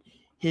Bev and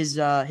his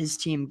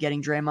team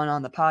getting Draymond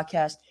on the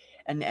podcast.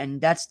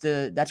 And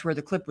that's where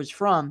the clip was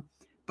from.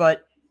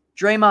 But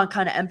Draymond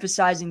kind of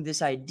emphasizing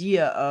this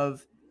idea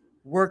of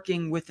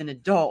working with an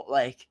adult.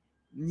 Like,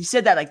 he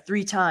said that like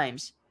 3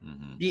 times,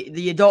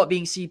 the adult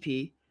being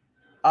CP.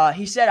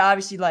 He said,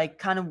 obviously, like,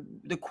 kind of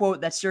the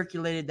quote that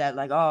circulated that,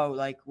 like, oh,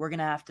 like, we're going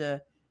to have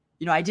to,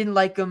 you know, I didn't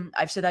like him.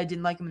 I've said I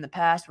didn't like him in the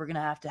past. We're going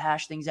to have to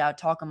hash things out,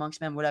 talk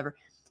amongst men, whatever.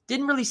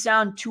 Didn't really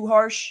sound too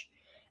harsh.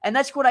 And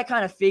that's what I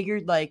kind of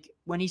figured. Like,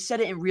 when he said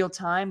it in real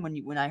time,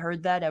 when I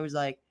heard that, I was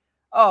like,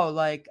 oh,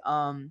 like,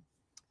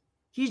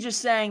 he's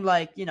just saying,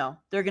 like, you know,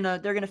 they're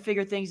gonna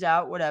figure things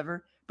out,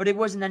 whatever. But it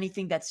wasn't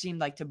anything that seemed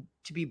like to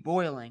be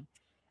boiling.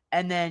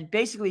 And then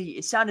basically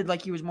it sounded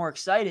like he was more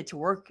excited to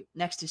work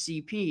next to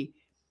CP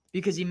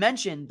because he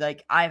mentioned,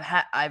 like,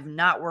 I've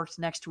not worked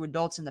next to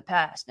adults in the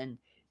past, and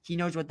he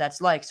knows what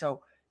that's like.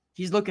 So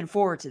he's looking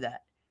forward to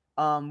that.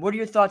 What are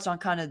your thoughts on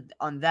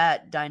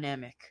that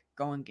dynamic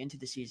going into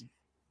the season?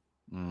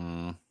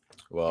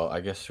 Well,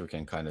 I guess we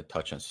can kind of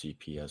touch on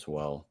CP as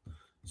well,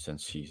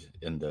 since he's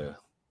in the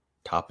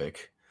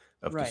topic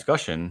of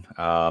discussion.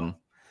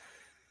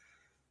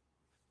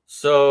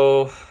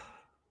 So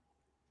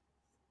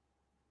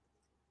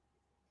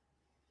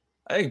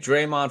I think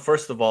Draymond,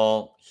 first of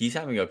all, he's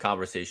having a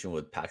conversation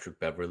with Patrick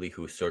Beverley,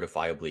 who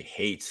certifiably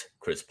hates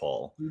Chris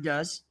Paul. He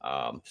does.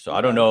 So I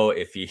don't know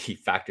if he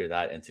factored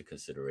that into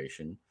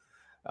consideration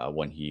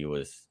when he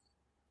was,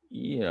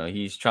 you know,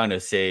 he's trying to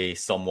say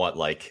somewhat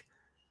like,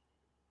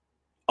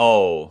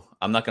 oh,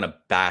 I'm not going to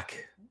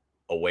back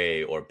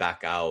away or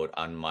back out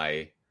on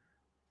my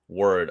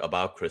word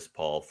about Chris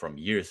Paul from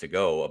years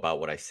ago about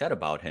what I said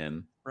about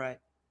him. Right.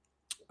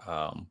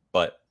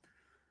 But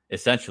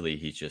essentially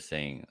he's just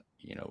saying,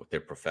 you know, they're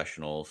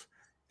professionals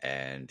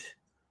and,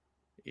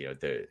 you know,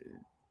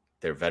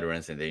 they're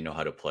veterans and they know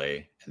how to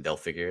play and they'll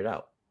figure it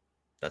out.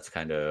 That's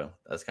kind of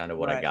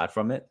what I got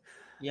from it.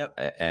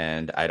 Yep.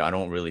 And I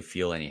don't really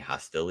feel any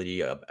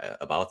hostility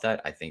about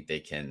that. I think they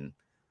can,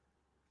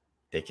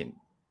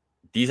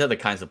 these are the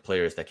kinds of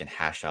players that can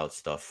hash out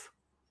stuff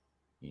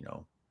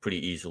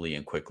pretty easily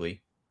and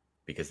quickly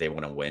because they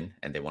want to win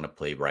and they want to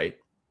play right.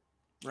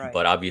 Right.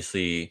 But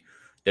obviously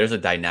there's a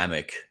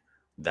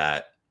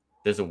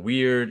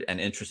weird and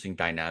interesting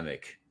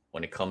dynamic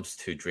when it comes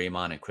to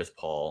Draymond and Chris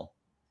Paul,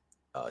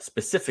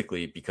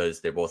 specifically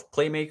because they're both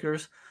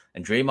playmakers,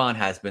 and Draymond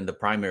has been the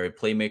primary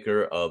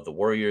playmaker of the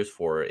Warriors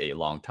for a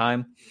long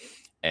time,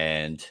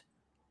 and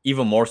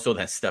even more so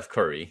than Steph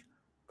Curry,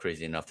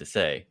 crazy enough to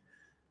say.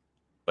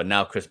 But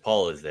now Chris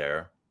Paul is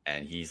there,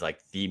 and he's like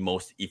the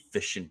most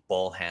efficient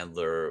ball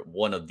handler,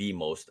 one of the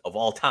most of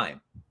all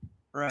time.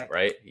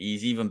 Right.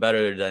 He's even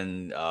better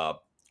than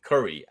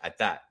Curry at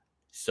that.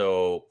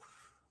 So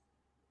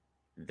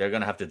they're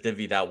going to have to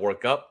divvy that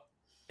work up.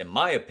 In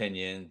my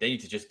opinion, they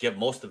need to just give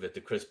most of it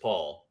to Chris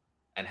Paul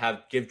and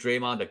give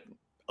Draymond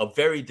a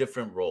very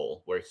different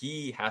role where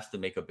he has to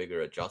make a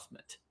bigger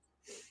adjustment.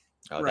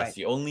 That's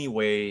the only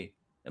way,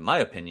 in my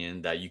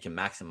opinion, that you can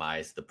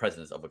maximize the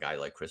presence of a guy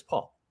like Chris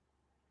Paul.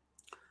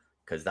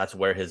 Because that's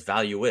where his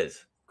value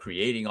is,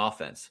 creating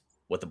offense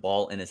with the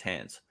ball in his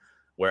hands.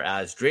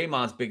 Whereas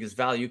Draymond's biggest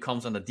value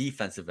comes on the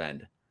defensive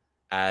end,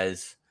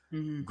 as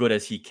good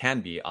as he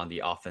can be on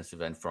the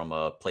offensive end from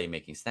a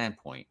playmaking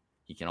standpoint.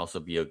 He can also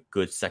be a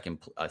good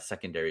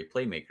secondary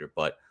playmaker,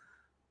 but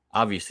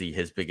obviously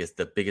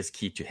the biggest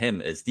key to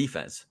him is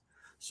defense.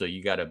 So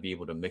you got to be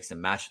able to mix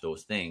and match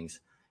those things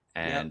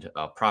and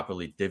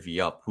properly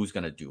divvy up who's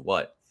going to do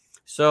what.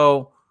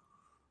 So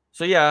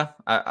yeah,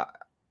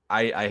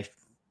 I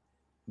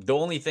the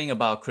only thing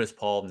about Chris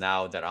Paul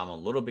now that I'm a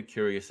little bit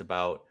curious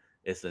about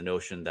is the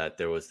notion that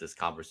there was this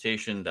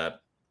conversation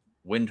that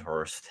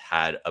Windhorst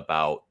had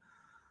about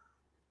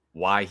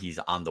why he's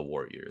on the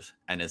Warriors.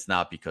 And it's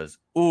not because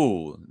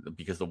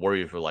the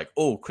Warriors were like,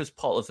 Chris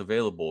Paul is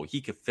available. He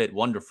could fit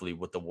wonderfully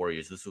with the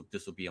Warriors. This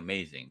will be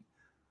amazing.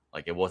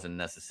 Like, it wasn't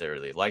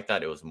necessarily like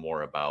that. It was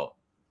more about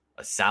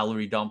a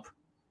salary dump,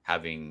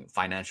 having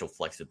financial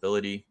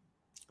flexibility,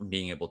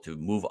 being able to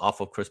move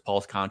off of Chris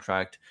Paul's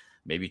contract,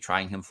 maybe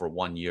trying him for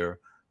 1 year.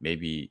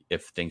 Maybe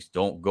if things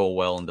don't go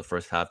well in the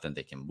first half, then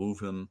they can move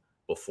him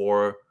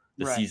before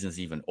the season's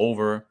even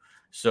over.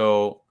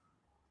 So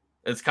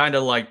it's kind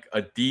of like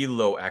a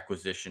D'Lo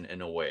acquisition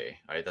in a way,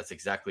 right? That's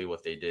exactly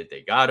what they did.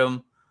 They got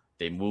him.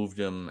 They moved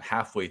him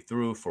halfway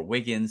through for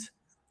Wiggins,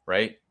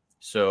 right?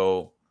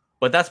 So,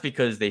 but that's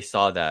because they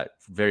saw that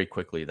very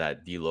quickly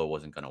that D'Lo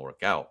wasn't going to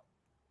work out,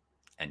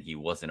 and he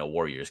wasn't a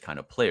Warriors kind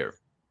of player.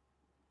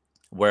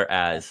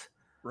 Whereas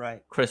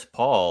Chris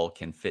Paul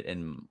can fit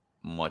in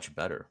much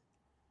better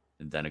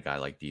than a guy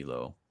like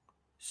D'Lo.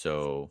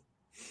 So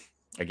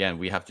again,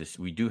 we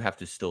do have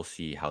to still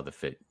see how the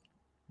fit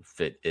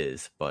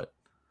is, but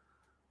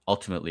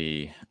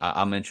ultimately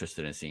I'm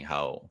interested in seeing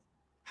how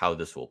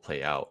this will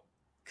play out,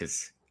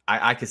 because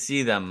I could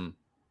see them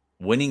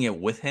winning it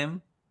with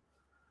him,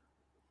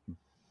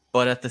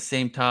 but at the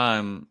same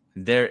time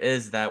there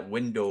is that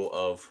window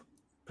of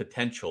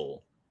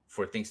potential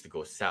for things to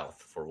go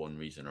south for one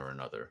reason or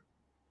another.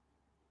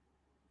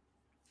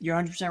 You're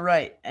 100%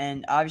 right.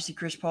 And obviously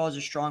Chris Paul is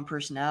a strong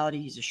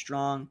personality. He's a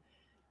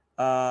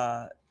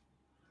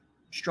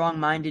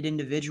strong-minded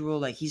individual.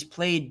 Like, he's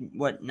played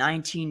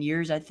 19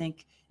 years, I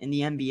think, in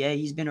the NBA.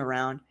 He's been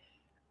around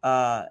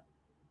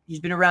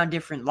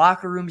different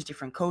locker rooms,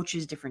 different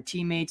coaches, different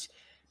teammates.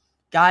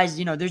 Guys,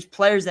 there's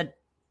players that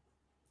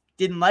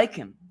didn't like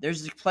him.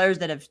 There's players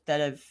that have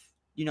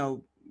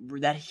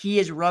that he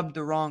has rubbed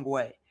the wrong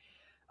way.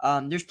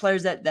 There's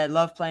players that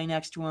love playing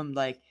next to him.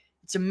 Like,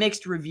 it's a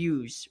mixed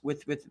reviews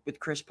with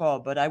Chris Paul,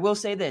 but I will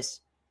say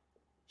this: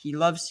 he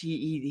loves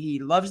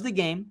the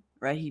game,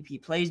 right? He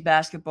plays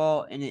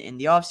basketball in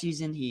the off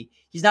season.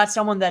 He's not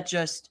someone that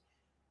just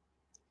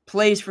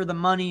plays for the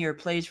money or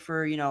plays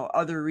for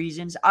other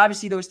reasons.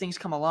 Obviously, those things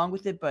come along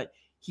with it, but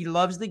he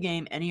loves the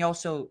game and he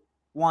also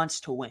wants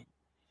to win.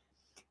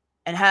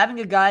 And having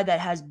a guy that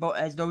has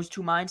those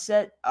two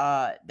mindset,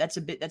 that's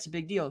a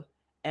big deal.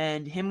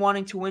 And him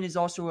wanting to win is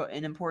also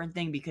an important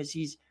thing because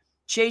he's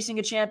chasing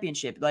a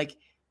championship. Like,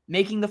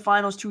 making the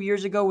finals 2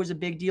 years ago was a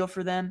big deal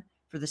for them,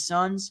 for the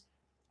Suns.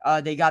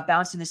 They got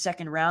bounced in the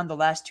second round the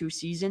last 2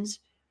 seasons.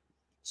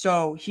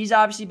 So he's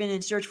obviously been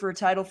in search for a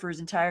title for his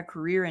entire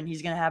career, and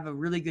he's going to have a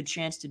really good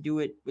chance to do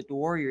it with the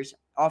Warriors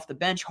off the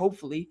bench,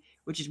 hopefully,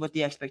 which is what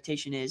the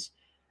expectation is.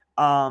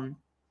 And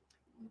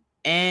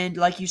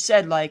like you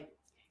said, like,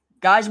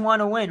 guys want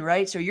to win,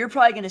 right? So you're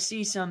probably going to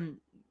see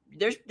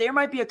there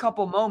might be a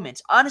couple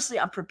moments. Honestly,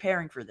 I'm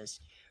preparing for this,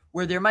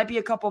 where there might be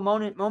a couple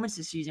moments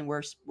this season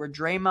where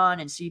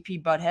Draymond and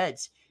CP butt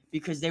heads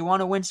because they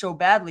want to win so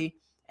badly,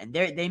 and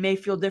they may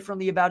feel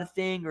differently about a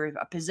thing or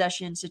a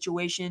possession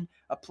situation,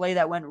 a play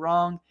that went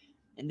wrong,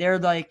 and they're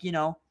like,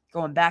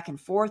 going back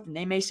and forth, and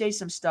they may say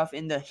some stuff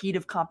in the heat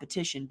of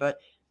competition. But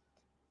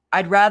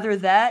I'd rather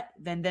that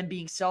than them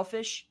being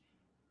selfish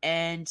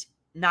and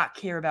not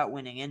care about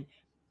winning. And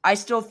I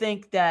still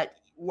think that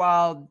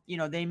while,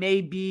 they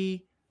may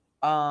be,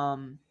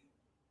 they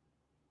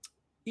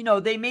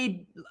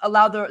may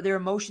allow their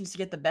emotions to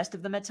get the best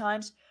of them at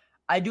times,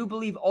 I do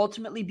believe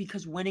ultimately,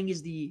 because winning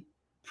is the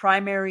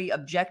primary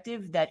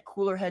objective, that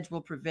cooler heads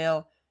will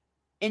prevail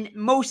in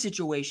most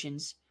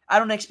situations, I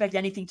don't expect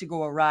anything to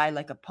go awry,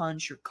 like a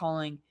punch or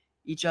calling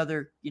each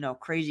other,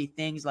 crazy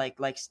things like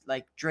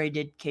Dre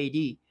did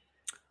KD.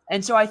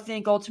 And so I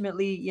think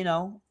ultimately,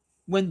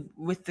 when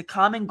with the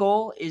common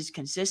goal is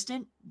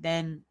consistent,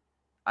 then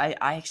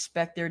I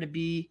expect there to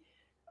be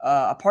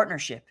a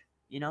partnership,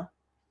 Yeah,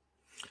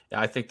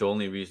 I think the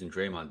only reason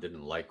Draymond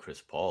didn't like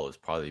Chris Paul is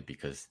probably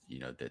because,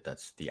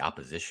 that's the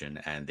opposition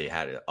and they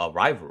had a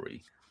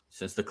rivalry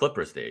since the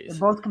Clippers days. They're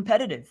both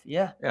competitive.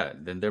 Yeah. Yeah,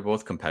 then they're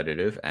both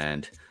competitive.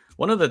 And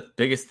one of the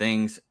biggest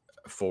things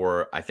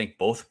for, I think,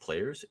 both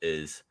players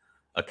is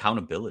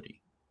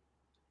accountability.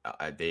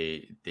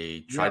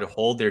 They try to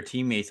hold their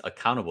teammates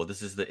accountable.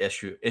 This is the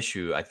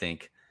issue I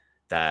think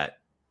that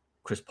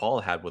Chris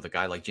Paul had with a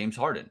guy like James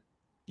Harden.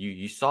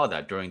 You saw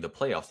that during the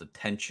playoffs, the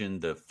tension,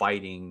 the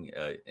fighting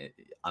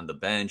on the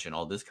bench, and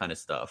all this kind of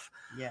stuff.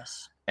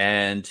 Yes.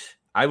 And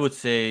I would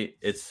say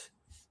it's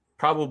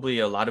probably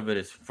a lot of it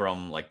is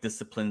from like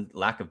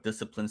lack of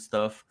discipline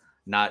stuff,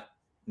 not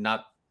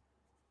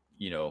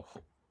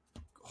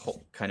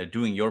kind of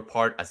doing your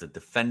part as a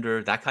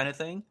defender, that kind of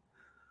thing.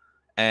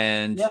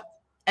 And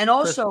and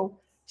also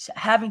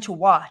having to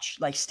watch,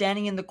 like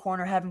standing in the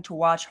corner, having to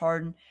watch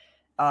Harden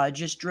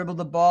just dribble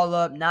the ball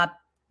up, not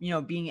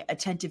being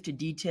attentive to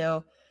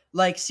detail.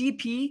 Like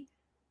CP,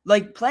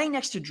 like playing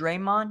next to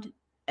Draymond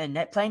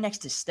and playing next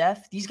to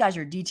Steph, these guys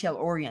are detail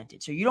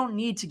oriented. So you don't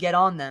need to get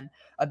on them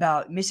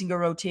about missing a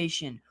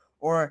rotation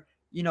or,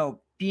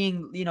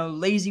 being,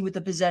 lazy with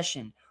the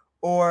possession.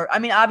 Or, I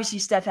mean, obviously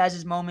Steph has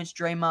his moments,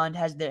 Draymond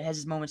has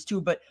his moments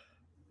too, but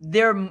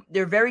they're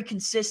very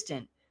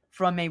consistent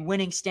from a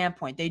winning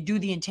standpoint. They do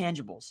the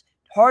intangibles.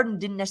 Harden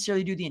didn't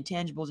necessarily do the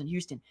intangibles in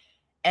Houston.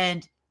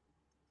 And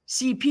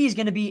CP is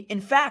going to be,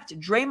 in fact,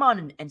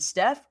 Draymond and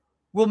Steph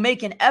will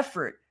make an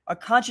effort, a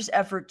conscious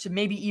effort to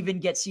maybe even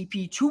get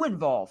CP2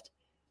 involved,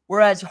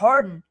 whereas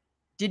Harden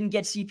didn't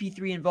get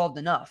CP3 involved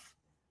enough.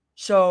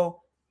 So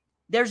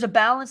there's a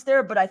balance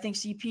there, but I think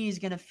CP is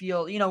going to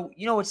feel,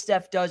 what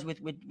Steph does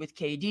with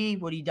KD,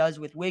 what he does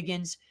with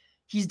Wiggins.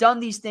 He's done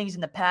these things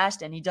in the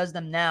past, and he does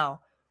them now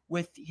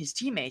with his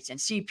teammates, and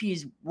CP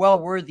is well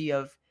worthy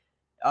of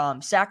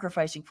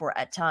sacrificing for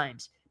at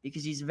times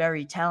because he's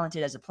very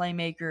talented as a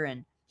playmaker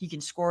and he can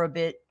score a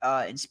bit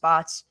in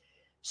spots.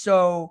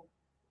 So,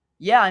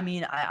 yeah, I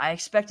mean, I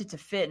expect it to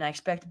fit, and I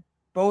expect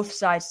both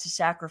sides to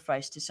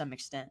sacrifice to some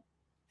extent.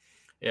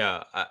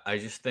 Yeah, I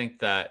just think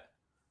that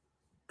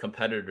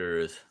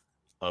competitors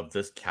of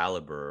this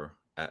caliber,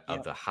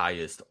 of the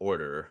highest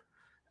order,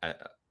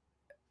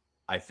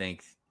 I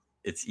think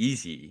it's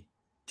easy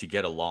to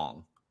get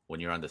along when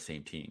you're on the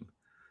same team.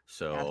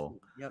 So,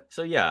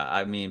 So yeah,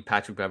 I mean,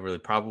 Patrick Beverley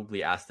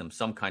probably asked him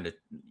some kind of,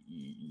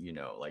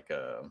 like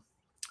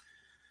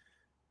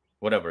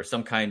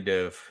some kind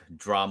of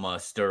drama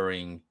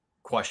stirring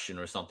question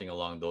or something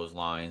along those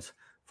lines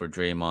for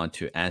Draymond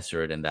to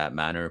answer it in that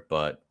manner.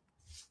 But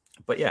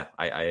yeah,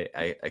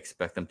 I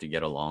expect them to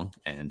get along,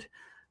 and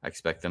I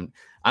expect them.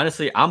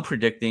 Honestly, I'm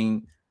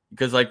predicting,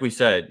 because like we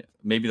said,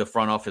 maybe the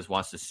front office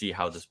wants to see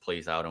how this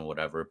plays out and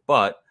whatever,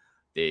 but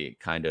they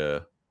kind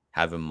of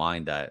have in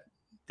mind that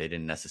they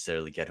didn't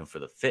necessarily get him for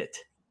the fit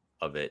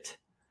of it.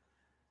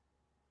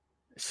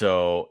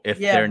 So if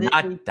they're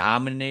not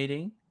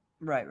dominating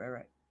right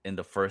in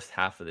the first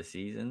half of the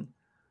season,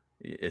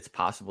 it's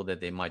possible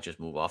that they might just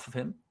move off of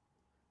him.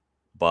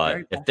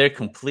 But if they're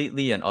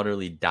completely and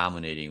utterly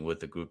dominating with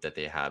the group that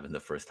they have in the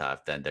first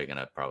half, then they're going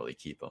to probably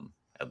keep him,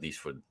 at least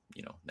for,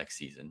 next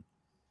season.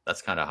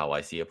 That's kind of how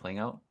I see it playing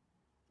out.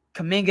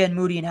 Kuminga and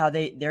Moody and how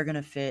they're going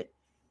to fit.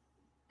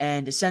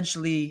 And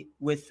essentially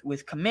with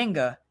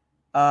Kuminga,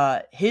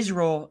 his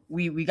role,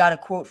 we got a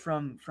quote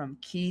from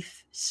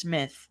Keith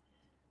Smith,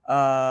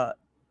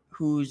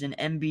 who's an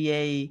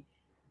NBA,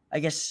 I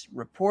guess,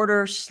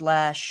 reporter /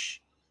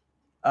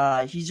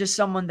 he's just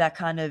someone that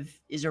kind of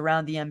is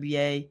around the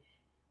NBA.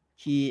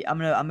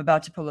 I'm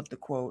about to pull up the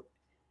quote.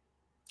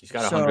 He's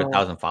got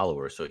 100,000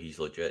 followers, so he's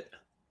legit.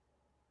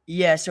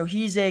 Yeah, so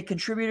he's a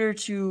contributor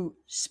to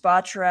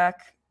Spotrac,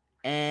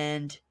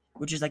 and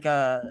which is like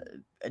a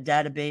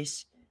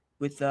database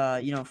with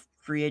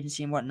free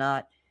agency and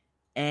whatnot.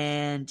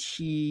 And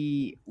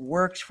he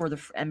works for the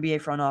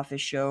NBA front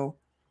office show.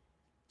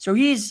 So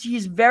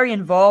he's very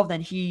involved,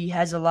 and he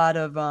has a lot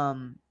of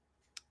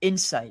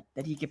insight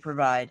that he could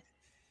provide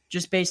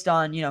just based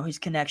on, his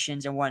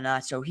connections and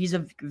whatnot. So he's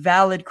a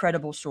valid,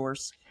 credible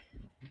source.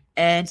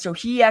 And so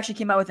he actually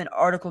came out with an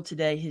article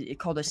today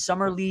called a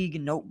Summer League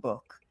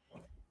Notebook.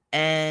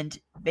 And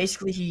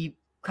basically he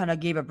kind of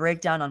gave a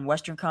breakdown on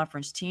Western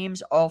Conference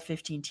teams, all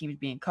 15 teams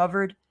being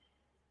covered.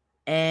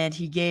 And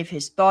he gave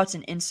his thoughts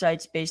and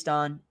insights based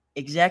on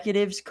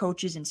executives,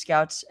 coaches, and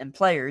scouts and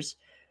players.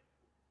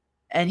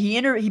 And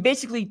he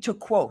basically took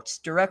quotes,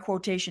 direct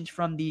quotations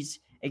from these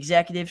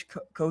executives,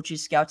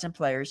 coaches, scouts, and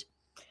players.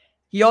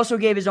 He also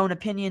gave his own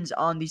opinions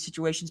on these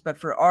situations, but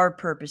for our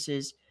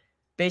purposes,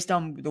 based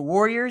on the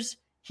Warriors,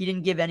 he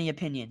didn't give any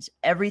opinions.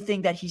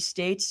 Everything that he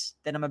states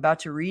that I'm about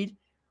to read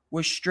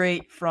was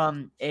straight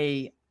from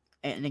an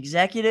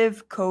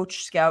executive,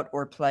 coach, scout,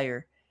 or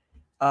player.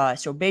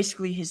 So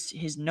basically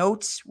his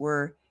notes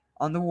were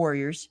on the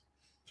Warriors.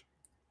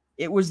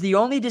 It was the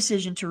only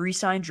decision to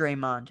re-sign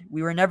Draymond.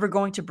 We were never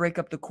going to break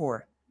up the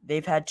core.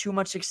 They've had too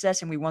much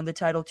success and we won the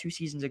title 2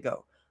 seasons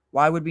ago.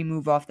 Why would we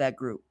move off that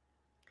group?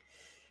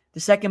 The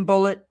second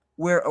bullet,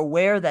 we're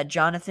aware that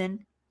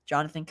Jonathan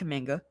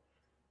Kuminga,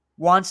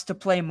 wants to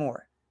play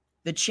more.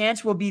 The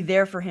chance will be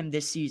there for him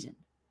this season.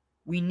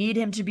 We need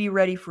him to be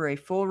ready for a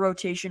full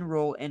rotation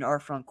role in our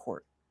front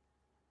court.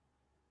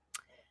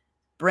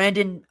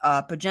 Brandon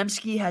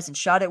Podziemski hasn't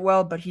shot it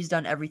well, but he's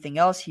done everything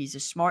else. He's a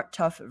smart,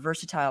 tough,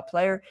 versatile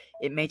player.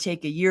 It may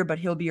take a year, but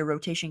he'll be a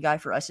rotation guy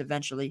for us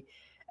eventually.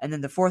 And then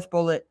the fourth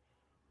bullet,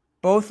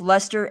 both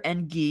Lester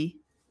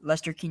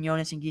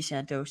Quinones and Guy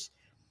Santos,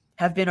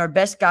 have been our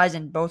best guys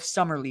in both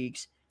summer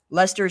leagues.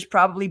 Lester is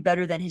probably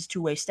better than his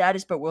two-way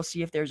status, but we'll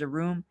see if there is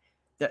room.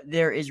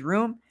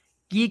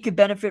 Guy could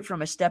benefit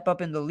from a step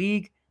up in the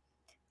league.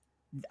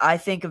 I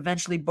think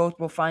eventually both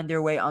will find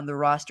their way on the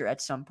roster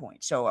at some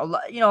point. So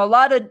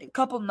a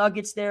couple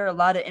nuggets there, a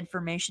lot of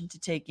information to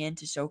take in,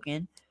 to soak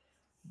in,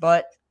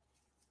 but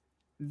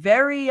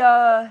very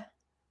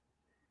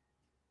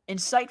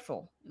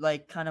insightful,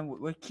 like kind of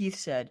what Keith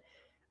said,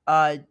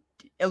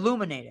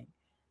 illuminating,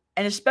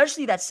 and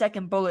especially that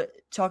second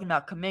bullet talking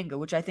about Kuminga,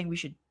 which I think we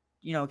should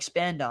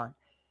expand on.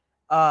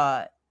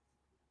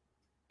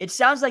 It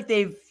sounds like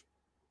they've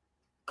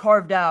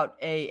carved out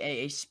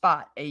a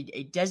spot,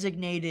 a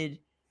designated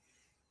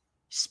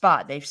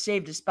spot. They've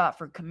saved a spot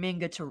for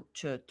Kuminga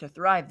to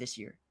thrive this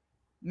year,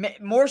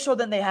 more so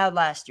than they had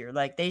last year.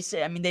 Like they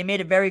say, they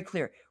made it very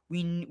clear.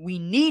 We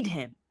need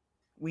him.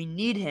 We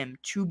need him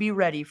to be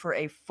ready for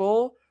a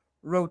full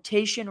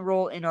rotation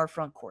role in our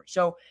front court.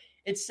 So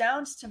it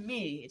sounds to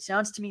me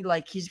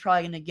like he's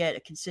probably going to get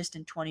a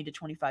consistent 20 to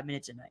 25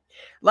 minutes a night.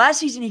 Last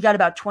season, he got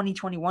about 20,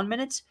 21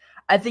 minutes.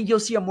 I think you'll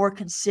see a more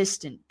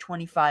consistent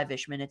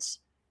 25-ish minutes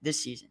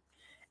this season.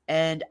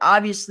 And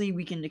obviously,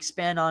 we can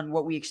expand on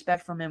what we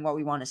expect from him, what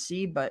we want to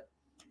see. But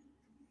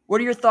what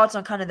are your thoughts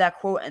on kind of that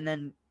quote? And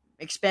then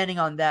expanding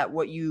on that,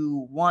 what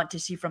you want to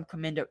see from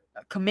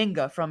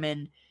Kuminga from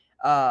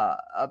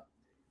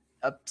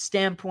a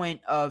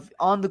standpoint of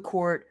on the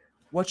court.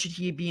 What should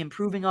he be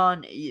improving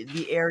on?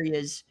 The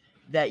areas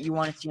that you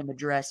want to see him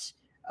address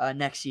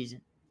next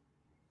season.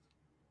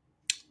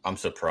 I'm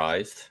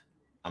surprised.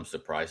 I'm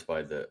surprised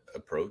by the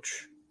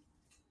approach.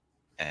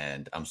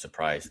 And I'm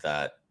surprised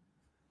that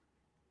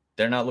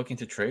they're not looking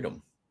to trade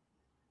him,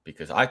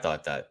 because I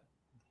thought that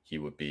he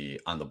would be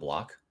on the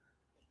block.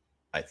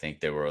 I think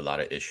there were a lot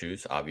of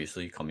issues,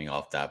 obviously, coming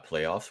off that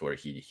playoffs where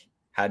he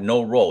had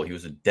no role. He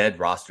was a dead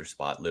roster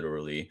spot,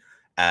 literally,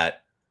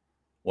 at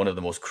one of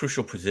the most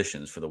crucial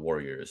positions for the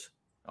Warriors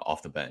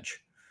off the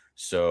bench.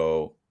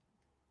 So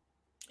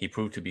he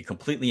proved to be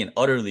completely and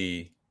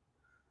utterly,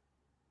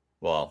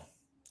 well,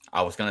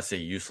 I was going to say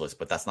useless,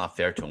 but that's not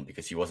fair to him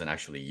because he wasn't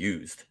actually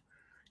used.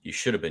 He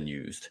should have been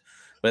used.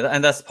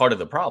 And that's part of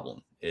the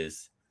problem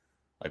is,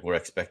 like, we're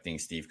expecting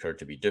Steve Kerr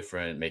to be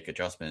different, make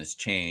adjustments,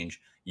 change,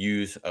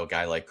 use a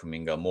guy like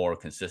Kuminga more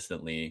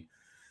consistently.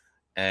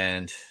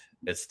 And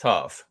it's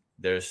tough.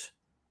 There's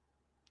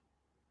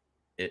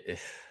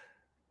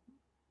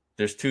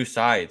two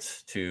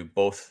sides to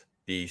both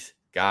these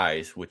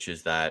guys, which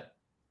is that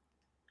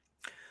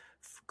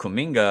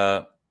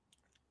Kuminga,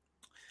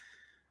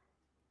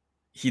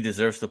 he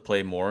deserves to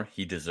play more.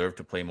 He deserved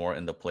to play more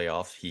in the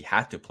playoffs. He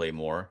had to play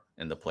more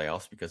in the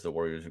playoffs because the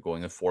Warriors are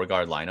going in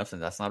 4-guard lineups,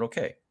 and that's not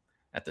okay.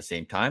 At the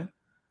same time,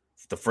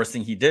 the first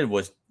thing he did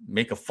was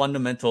make a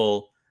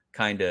fundamental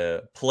kind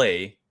of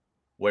play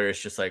where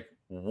it's just like,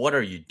 what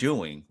are you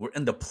doing? We're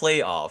in the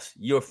playoffs.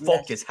 Your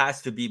focus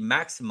has to be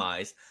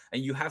maximized,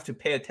 and you have to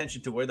pay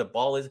attention to where the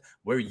ball is,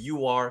 where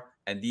you are,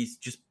 and these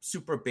just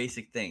super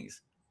basic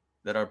things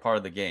that are part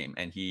of the game.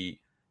 And he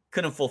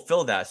couldn't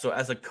fulfill that. So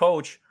as a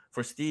coach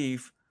for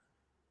Steve,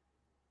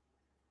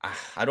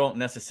 I don't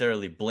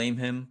necessarily blame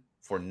him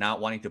for not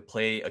wanting to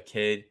play a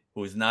kid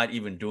who is not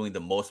even doing the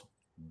most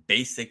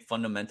basic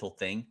fundamental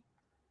thing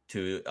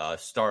to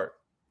start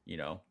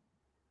off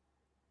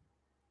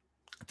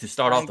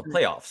the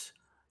playoffs.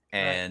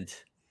 And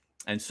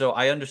so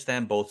I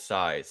understand both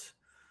sides,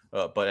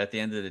 but at the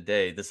end of the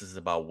day, this is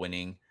about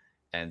winning,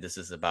 and this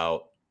is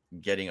about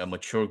getting a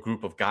mature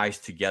group of guys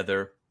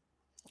together.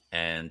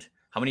 And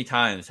how many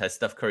times has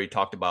Steph Curry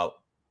talked about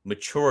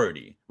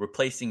maturity,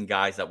 replacing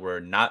guys that were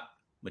not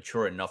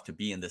mature enough to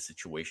be in this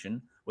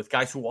situation with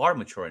guys who are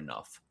mature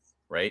enough,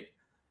 right?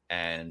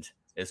 And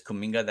is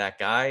Kuminga that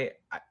guy?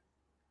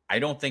 I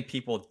don't think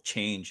people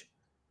change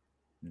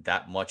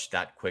that much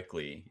that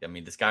quickly. I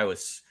mean, this guy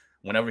was,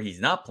 whenever he's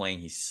not playing,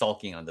 he's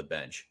sulking on the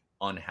bench,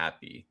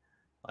 unhappy,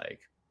 like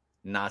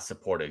not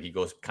supportive. He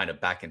goes kind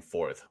of back and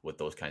forth with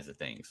those kinds of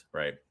things,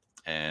 right?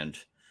 And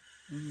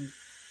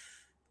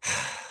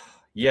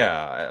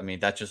yeah, I mean,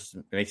 that just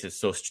makes it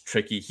so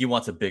tricky. He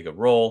wants a bigger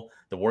role.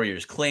 The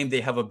Warriors claim they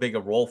have a bigger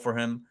role for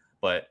him,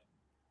 but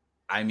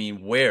I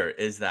mean, where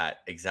is that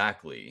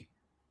exactly?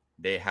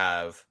 They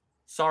have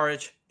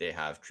Saric, they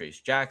have Trace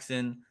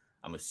Jackson.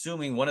 I'm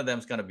assuming one of them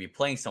is going to be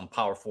playing some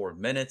power forward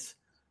minutes.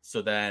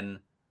 So then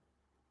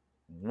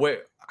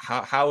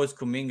how is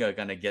Kuminga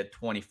gonna get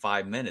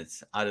 25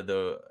 minutes out of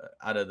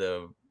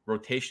the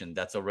rotation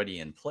that's already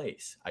in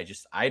place?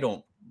 I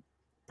don't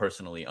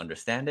personally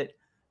understand it,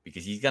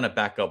 because he's gonna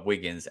back up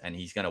Wiggins and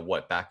he's gonna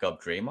back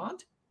up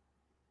Draymond?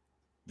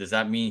 Does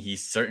that mean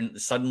he's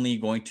suddenly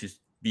going to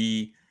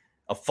be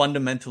a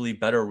fundamentally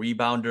better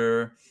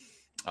rebounder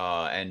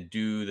and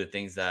do the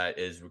things that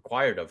is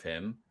required of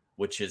him,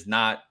 which is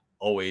not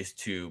always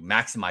to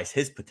maximize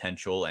his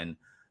potential and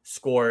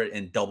score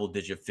in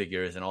double-digit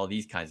figures and all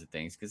these kinds of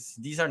things, because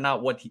these are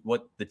not what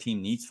the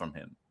team needs from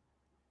him.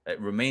 It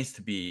remains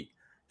to be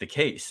the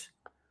case,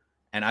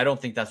 and I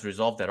don't think that's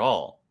resolved at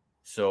all.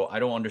 So I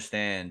don't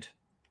understand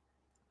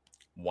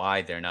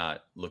why they're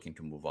not looking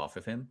to move off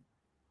of him.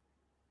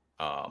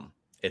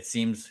 It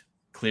seems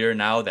clear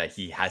now that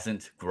he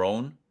hasn't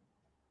grown.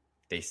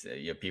 They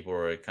say, people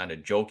are kind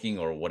of joking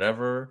or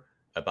whatever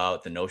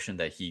about the notion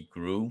that he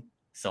grew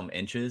some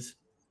inches,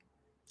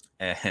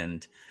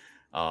 and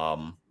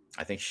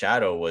I think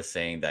Shadow was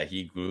saying that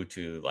he grew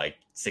to like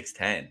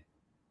 6'10",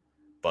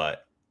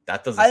 but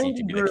that doesn't seem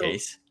to be the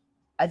case.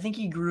 I think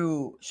he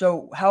grew.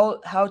 So how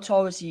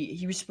tall was he?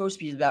 He was supposed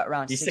to be about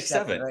around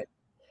 6'7", right?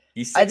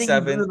 He's 6'7". I think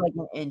he grew like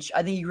an inch.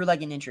 I think he grew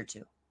like an inch or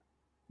two,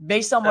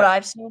 based on what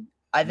I've seen.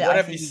 What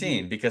have you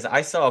seen? Because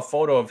I saw a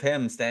photo of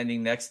him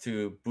standing next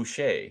to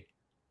Boucher.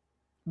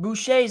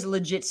 Boucher is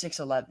legit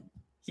 6'11".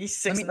 He's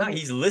 6'9".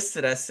 He's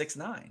listed as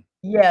 6'9".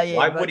 Yeah.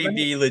 Why would he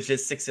be legit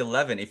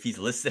 6'11" if he's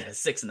listed as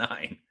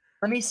 6'9"?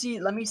 Let me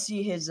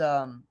see his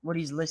what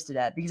he's listed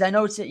at, because I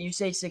know you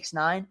say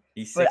 6'9".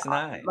 He's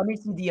 6'9". Let me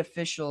see the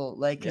official,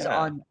 because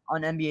on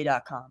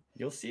NBA.com.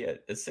 You'll see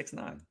it. It's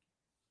 6'9".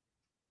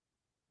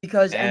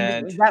 Because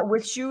and is that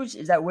with shoes?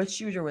 Is that with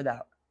shoes or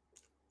without?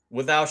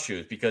 Without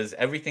shoes, because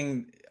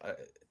everything.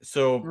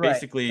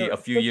 Basically, a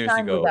few years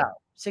ago,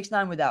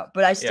 6'9" without.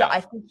 But I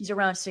think he's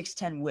around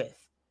 6'10" with.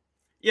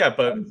 Yeah,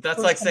 but that's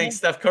like saying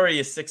Steph Curry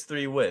is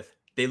 6'3" with.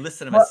 They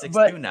listed him as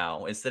 6'2"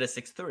 now instead of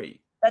 6'3".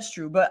 That's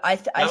true, but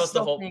that was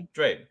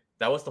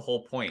the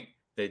whole point.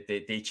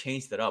 They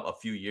changed it up a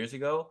few years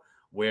ago,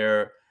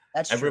 where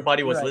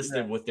everybody was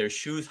listed with their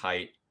shoes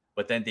height,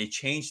 but then they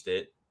changed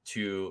it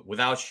to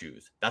without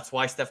shoes. That's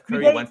why Steph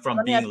Curry went from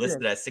being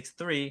listed at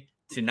 6'3"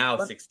 to now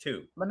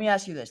 6'2". Let me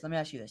ask you this.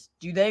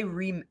 Do they do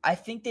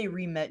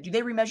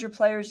they remeasure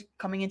players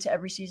coming into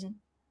every season?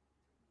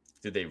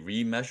 Do they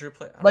remeasure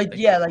players?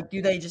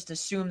 Do they just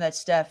assume that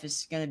Steph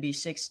is going to be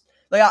 6?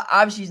 Like,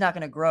 obviously he's not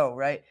going to grow,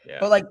 right? Yeah.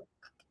 But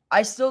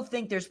I still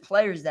think there's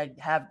players that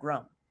have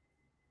grown.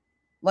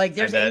 Like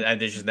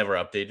and they just never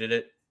updated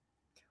it.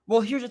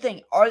 Well, here's the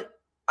thing.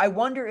 I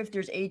wonder if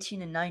there's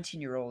 18 and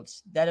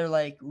 19-year-olds that are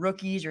like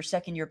rookies or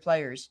second-year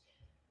players,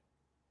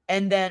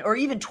 and then or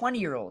even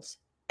 20-year-olds,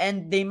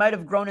 and they might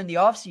have grown in the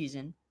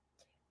offseason,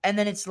 and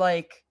then it's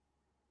like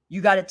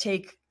you got to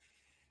take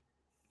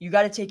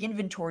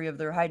inventory of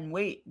their height and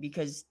weight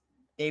because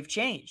they've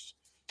changed.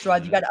 So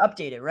you got to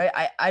update it, right?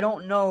 I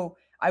don't know.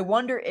 I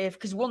wonder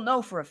because we'll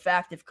know for a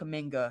fact if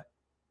Kuminga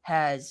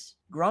has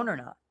grown or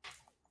not,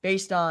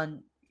 based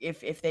on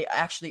if they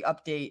actually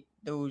update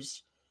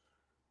those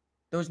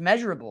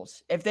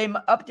measurables. If they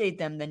update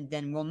them,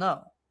 then we'll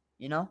know,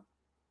 you know?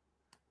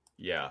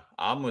 Yeah,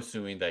 I'm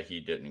assuming that he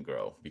didn't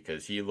grow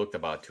because he looked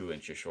about 2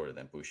 inches shorter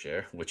than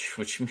Boucher,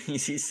 which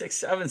means he's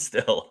 6'7"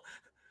 still.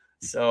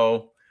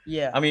 So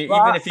yeah, I mean,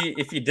 even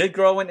if he did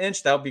grow an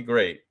inch, that would be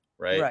great.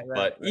 Right.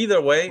 But either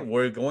way,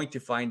 we're going to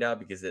find out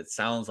because it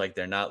sounds like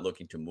they're not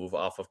looking to move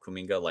off of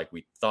Kuminga like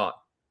we thought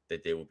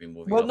that they would be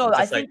moving. Well, no,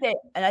 I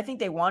think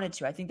they wanted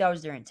to. I think that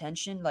was their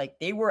intention. Like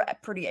they were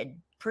pretty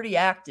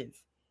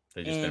active.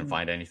 They just didn't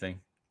find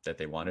anything that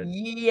they wanted.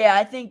 Yeah,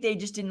 I think they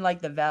just didn't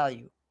like the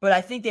value. But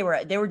I think they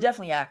were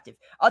definitely active.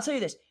 I'll tell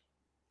you this: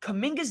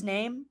 Kuminga's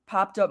name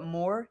popped up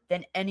more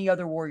than any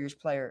other Warriors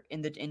player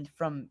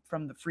from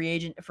the free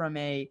agent from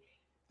a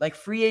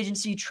free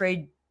agency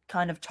trade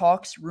kind of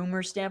talks,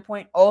 rumors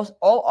standpoint, all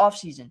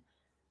offseason.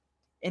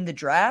 In the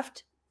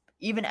draft,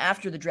 even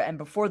after the draft and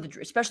before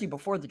especially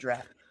before the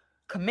draft,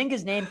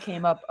 Kuminga's name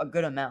came up a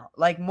good amount,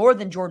 like more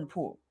than Jordan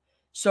Poole.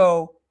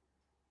 So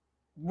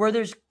where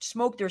there's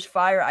smoke, there's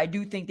fire. I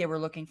do think they were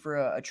looking for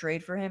a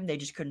trade for him. They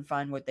just couldn't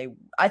find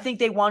I think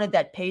they wanted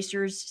that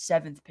Pacers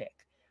 7th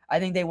pick.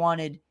 I think they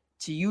wanted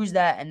to use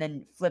that and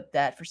then flip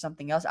that for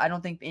something else. I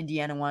don't think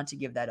Indiana wanted to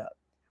give that up.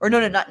 Or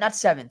no, not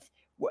 7th,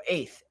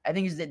 8th. I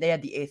think they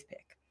had the 8th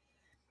pick.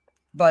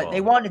 But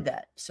they wanted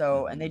that,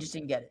 and they just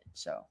didn't get it.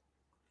 So,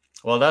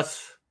 well,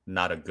 that's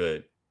not a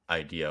good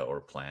idea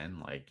or plan.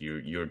 Like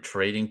you're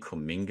trading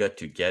Kuminga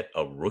to get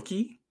a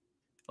rookie.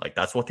 Like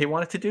that's what they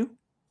wanted to do.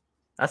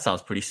 That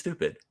sounds pretty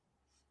stupid.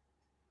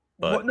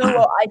 But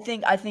I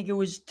think it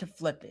was to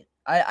flip it.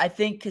 I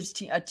think because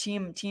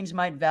teams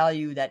might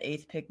value that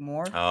 8th pick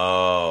more.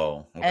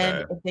 Oh, okay.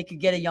 And if they could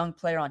get a young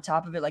player on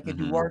top of it, like a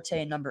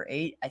Duarte in number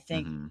 8, I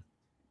think,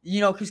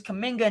 because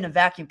Kuminga in a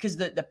vacuum, because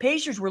the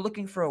Pacers were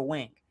looking for a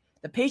wing.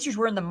 The Pacers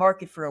were in the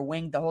market for a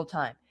wing the whole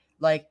time.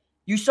 Like,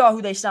 you saw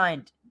who they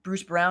signed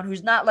Bruce Brown,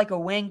 who's not like a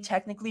wing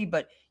technically,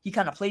 but he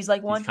kind of plays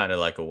like one. He's kind of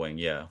like a wing,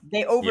 yeah.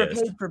 They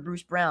overpaid for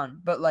Bruce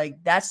Brown, but like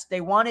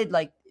they wanted,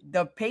 like,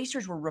 the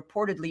Pacers were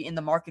reportedly in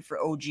the market for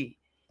OG.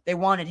 They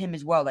wanted him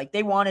as well. Like,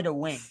 they wanted a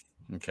wing.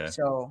 Okay.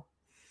 So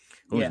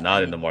who's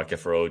not in the market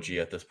for OG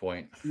at this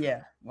point?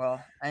 Yeah.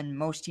 Well, and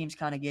most teams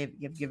kind of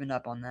have given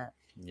up on that.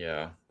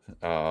 Yeah.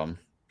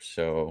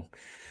 So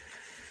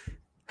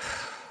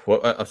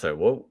what I'm sorry,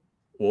 what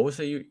was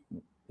it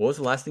what was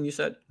the last thing you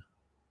said?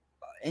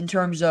 In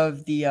terms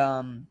of the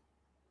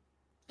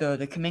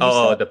Kuminga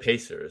stuff? The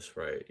Pacers,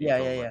 right?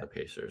 Yeah. The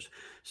Pacers.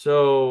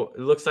 So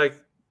it looks like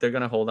they're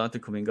gonna hold on to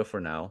Kuminga for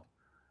now.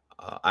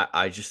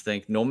 I just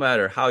think no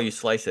matter how you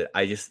slice it,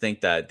 I just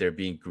think that they're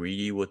being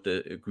greedy with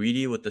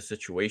the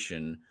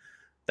situation.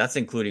 That's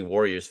including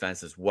Warriors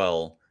fans as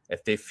well.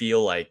 If they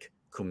feel like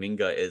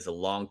Kuminga is a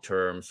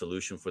long-term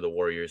solution for the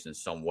Warriors in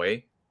some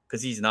way,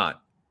 because he's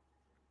not.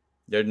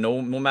 There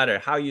no matter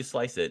how you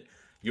slice it,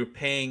 you're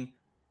paying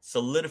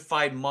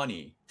solidified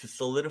money to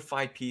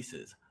solidified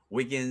pieces.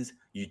 Wiggins,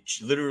 you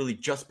literally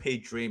just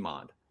paid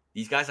Draymond.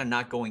 These guys are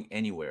not going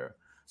anywhere.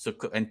 So,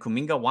 and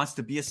Kuminga wants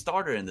to be a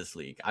starter in this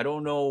league. I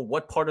don't know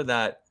what part of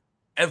that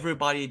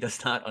everybody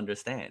does not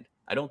understand.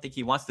 I don't think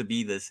he wants to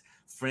be this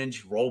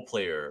fringe role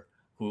player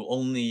who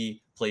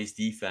only plays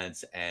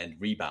defense and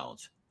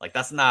rebounds. Like,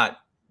 that's not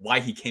why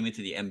he came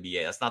into the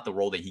NBA. That's not the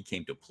role that he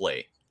came to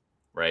play,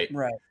 right?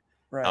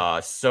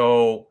 Right.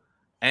 So,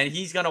 and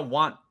he's going to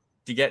want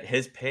to get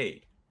his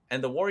pay.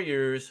 And the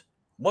Warriors,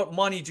 what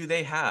money do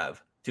they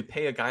have to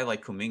pay a guy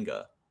like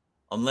Kuminga?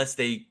 Unless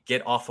they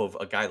get off of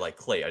a guy like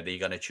Klay. Are they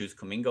going to choose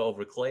Kuminga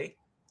over Klay?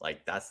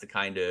 Like, that's the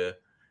kind of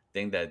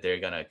thing that they're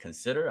going to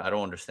consider? I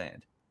don't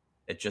understand.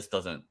 It just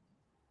doesn't,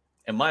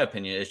 in my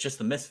opinion, it's just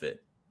a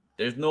misfit.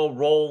 There's no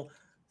role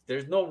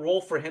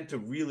for him to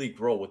really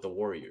grow with the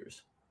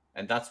Warriors.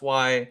 And that's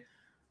why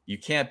you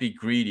can't be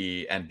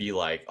greedy and be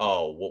like,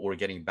 oh, what we're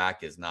getting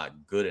back is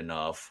not good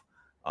enough.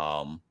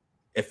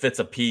 If it's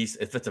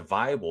a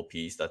viable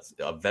piece, that's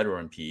a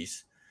veteran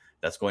piece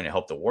that's going to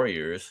help the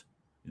Warriors,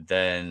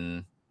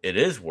 then it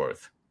is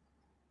worth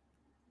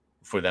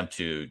for them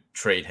to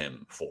trade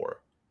him for.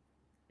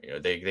 You know,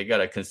 they got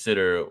to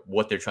consider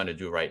what they're trying to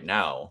do right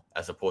now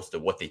as opposed to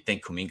what they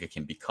think Kuminga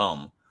can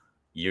become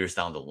years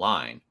down the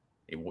line.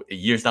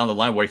 Years down the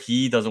line where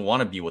he doesn't want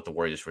to be with the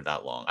Warriors for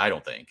that long, I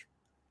don't think.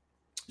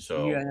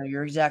 So yeah, no,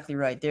 you're exactly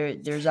right.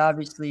 There's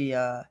obviously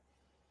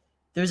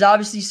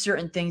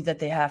certain things that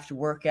they have to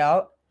work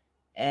out,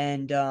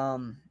 and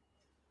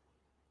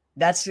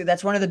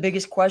that's one of the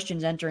biggest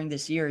questions entering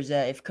this year is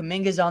that if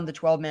Kuminga's on the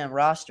 12-man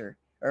roster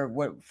or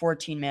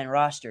 14-man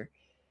roster,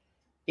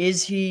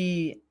 is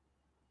he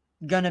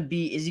gonna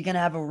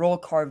have a role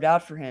carved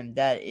out for him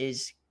that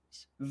is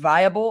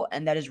viable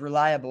and that is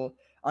reliable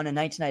on a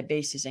night-to-night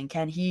basis, and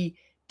can he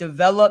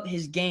develop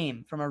his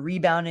game from a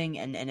rebounding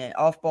and an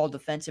off-ball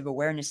defensive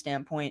awareness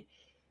standpoint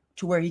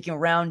to where he can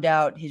round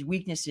out his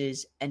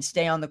weaknesses and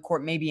stay on the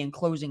court maybe in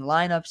closing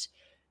lineups?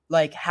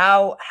 Like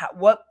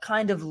what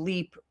kind of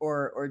leap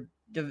or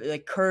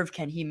like curve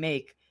can he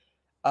make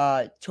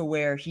to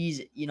where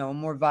he's, a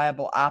more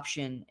viable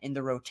option in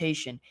the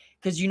rotation?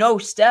 Because,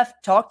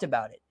 Steph talked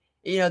about it.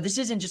 This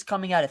isn't just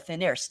coming out of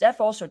thin air. Steph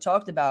also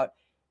talked about,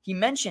 he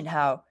mentioned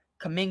how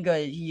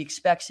Kuminga, he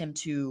expects him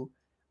to,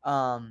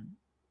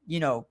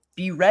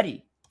 be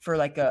ready for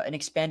like an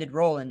expanded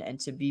role and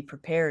to be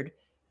prepared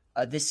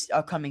this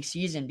upcoming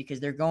season, because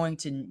they're going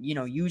to,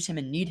 use him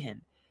and need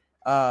him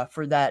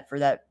for that,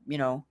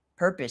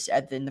 purpose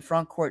in the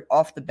front court,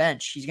 off the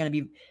bench. He's going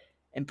to be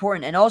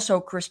important. And also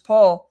Chris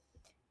Paul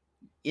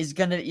is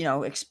going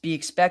to, be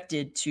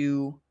expected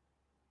to,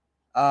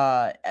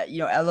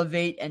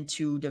 elevate and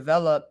to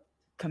develop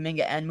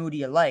Kuminga and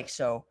Moody alike.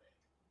 So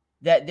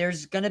that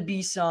there's going to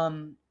be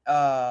some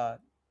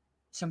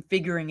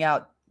figuring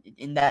out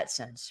in that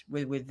sense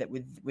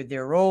with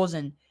their roles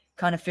and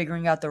kind of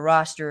figuring out the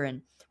roster.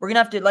 And we're going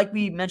to have to, like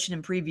we mentioned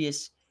in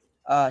previous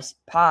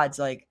pods,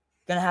 like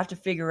going to have to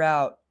figure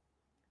out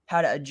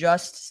how to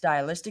adjust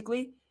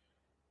stylistically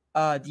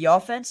the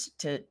offense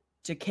to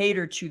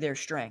cater to their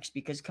strengths,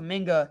 because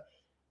Kuminga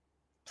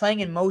playing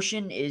in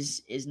motion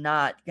is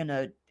not going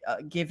to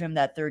give him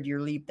that third-year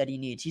leap that he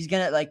needs. He's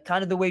going to, like,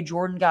 kind of the way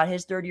Jordan got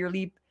his third-year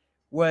leap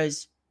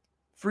was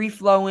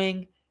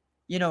free-flowing,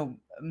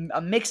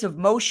 a mix of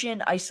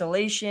motion,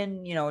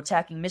 isolation,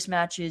 attacking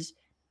mismatches,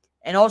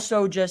 and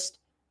also just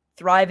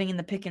thriving in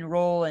the pick and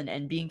roll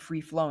and being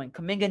free-flowing.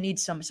 Kuminga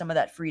needs some of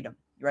that freedom,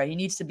 right? He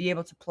needs to be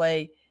able to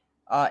play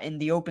in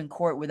the open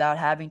court without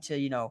having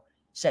to,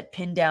 set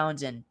pin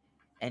downs and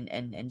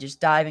just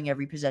diving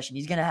every possession.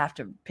 He's going to have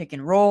to pick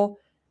and roll,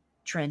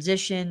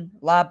 transition,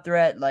 lob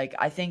threat. Like,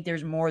 I think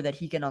there's more that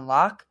he can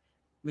unlock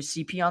with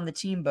CP on the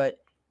team, but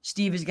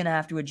Steve is going to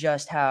have to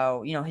adjust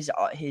how, his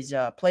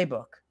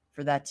playbook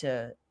for that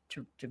to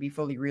be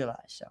fully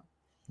realized. So.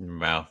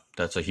 Wow,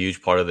 that's a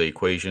huge part of the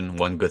equation.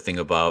 One good thing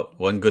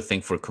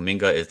for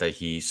Kuminga is that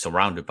he's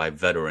surrounded by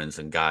veterans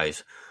and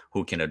guys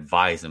who can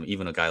advise him.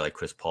 Even a guy like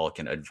Chris Paul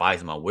can advise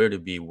him on where to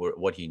be,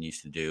 what he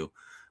needs to do,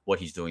 what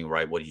he's doing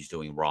right, what he's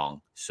doing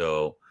wrong.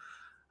 So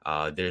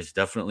there's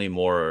definitely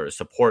more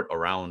support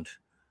around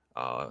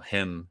for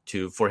him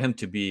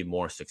to be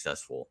more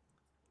successful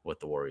with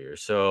the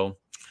Warriors. So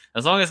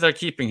as long as they're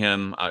keeping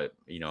him, I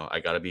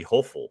got to be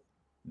hopeful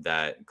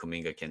that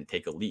Kuminga can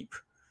take a leap.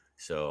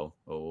 So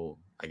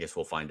I guess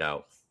we'll find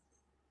out.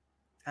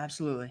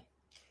 Absolutely.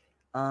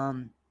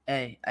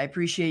 Hey, I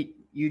appreciate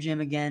you,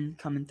 Jim, again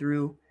coming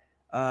through.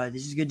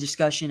 This is a good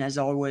discussion as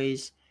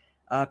always.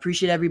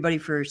 Appreciate everybody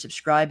for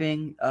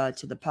subscribing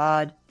to the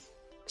pod,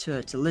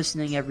 to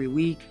listening every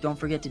week. Don't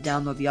forget to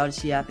download the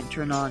Odyssey app and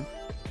turn on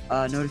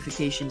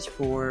notifications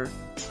for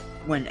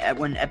when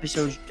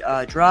episodes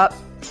drop.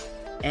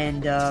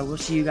 And we'll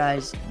see you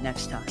guys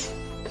next time.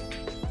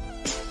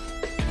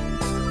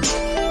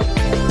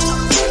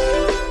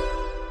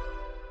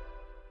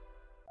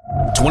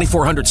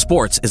 .2400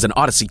 Sports is an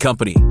Odyssey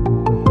company.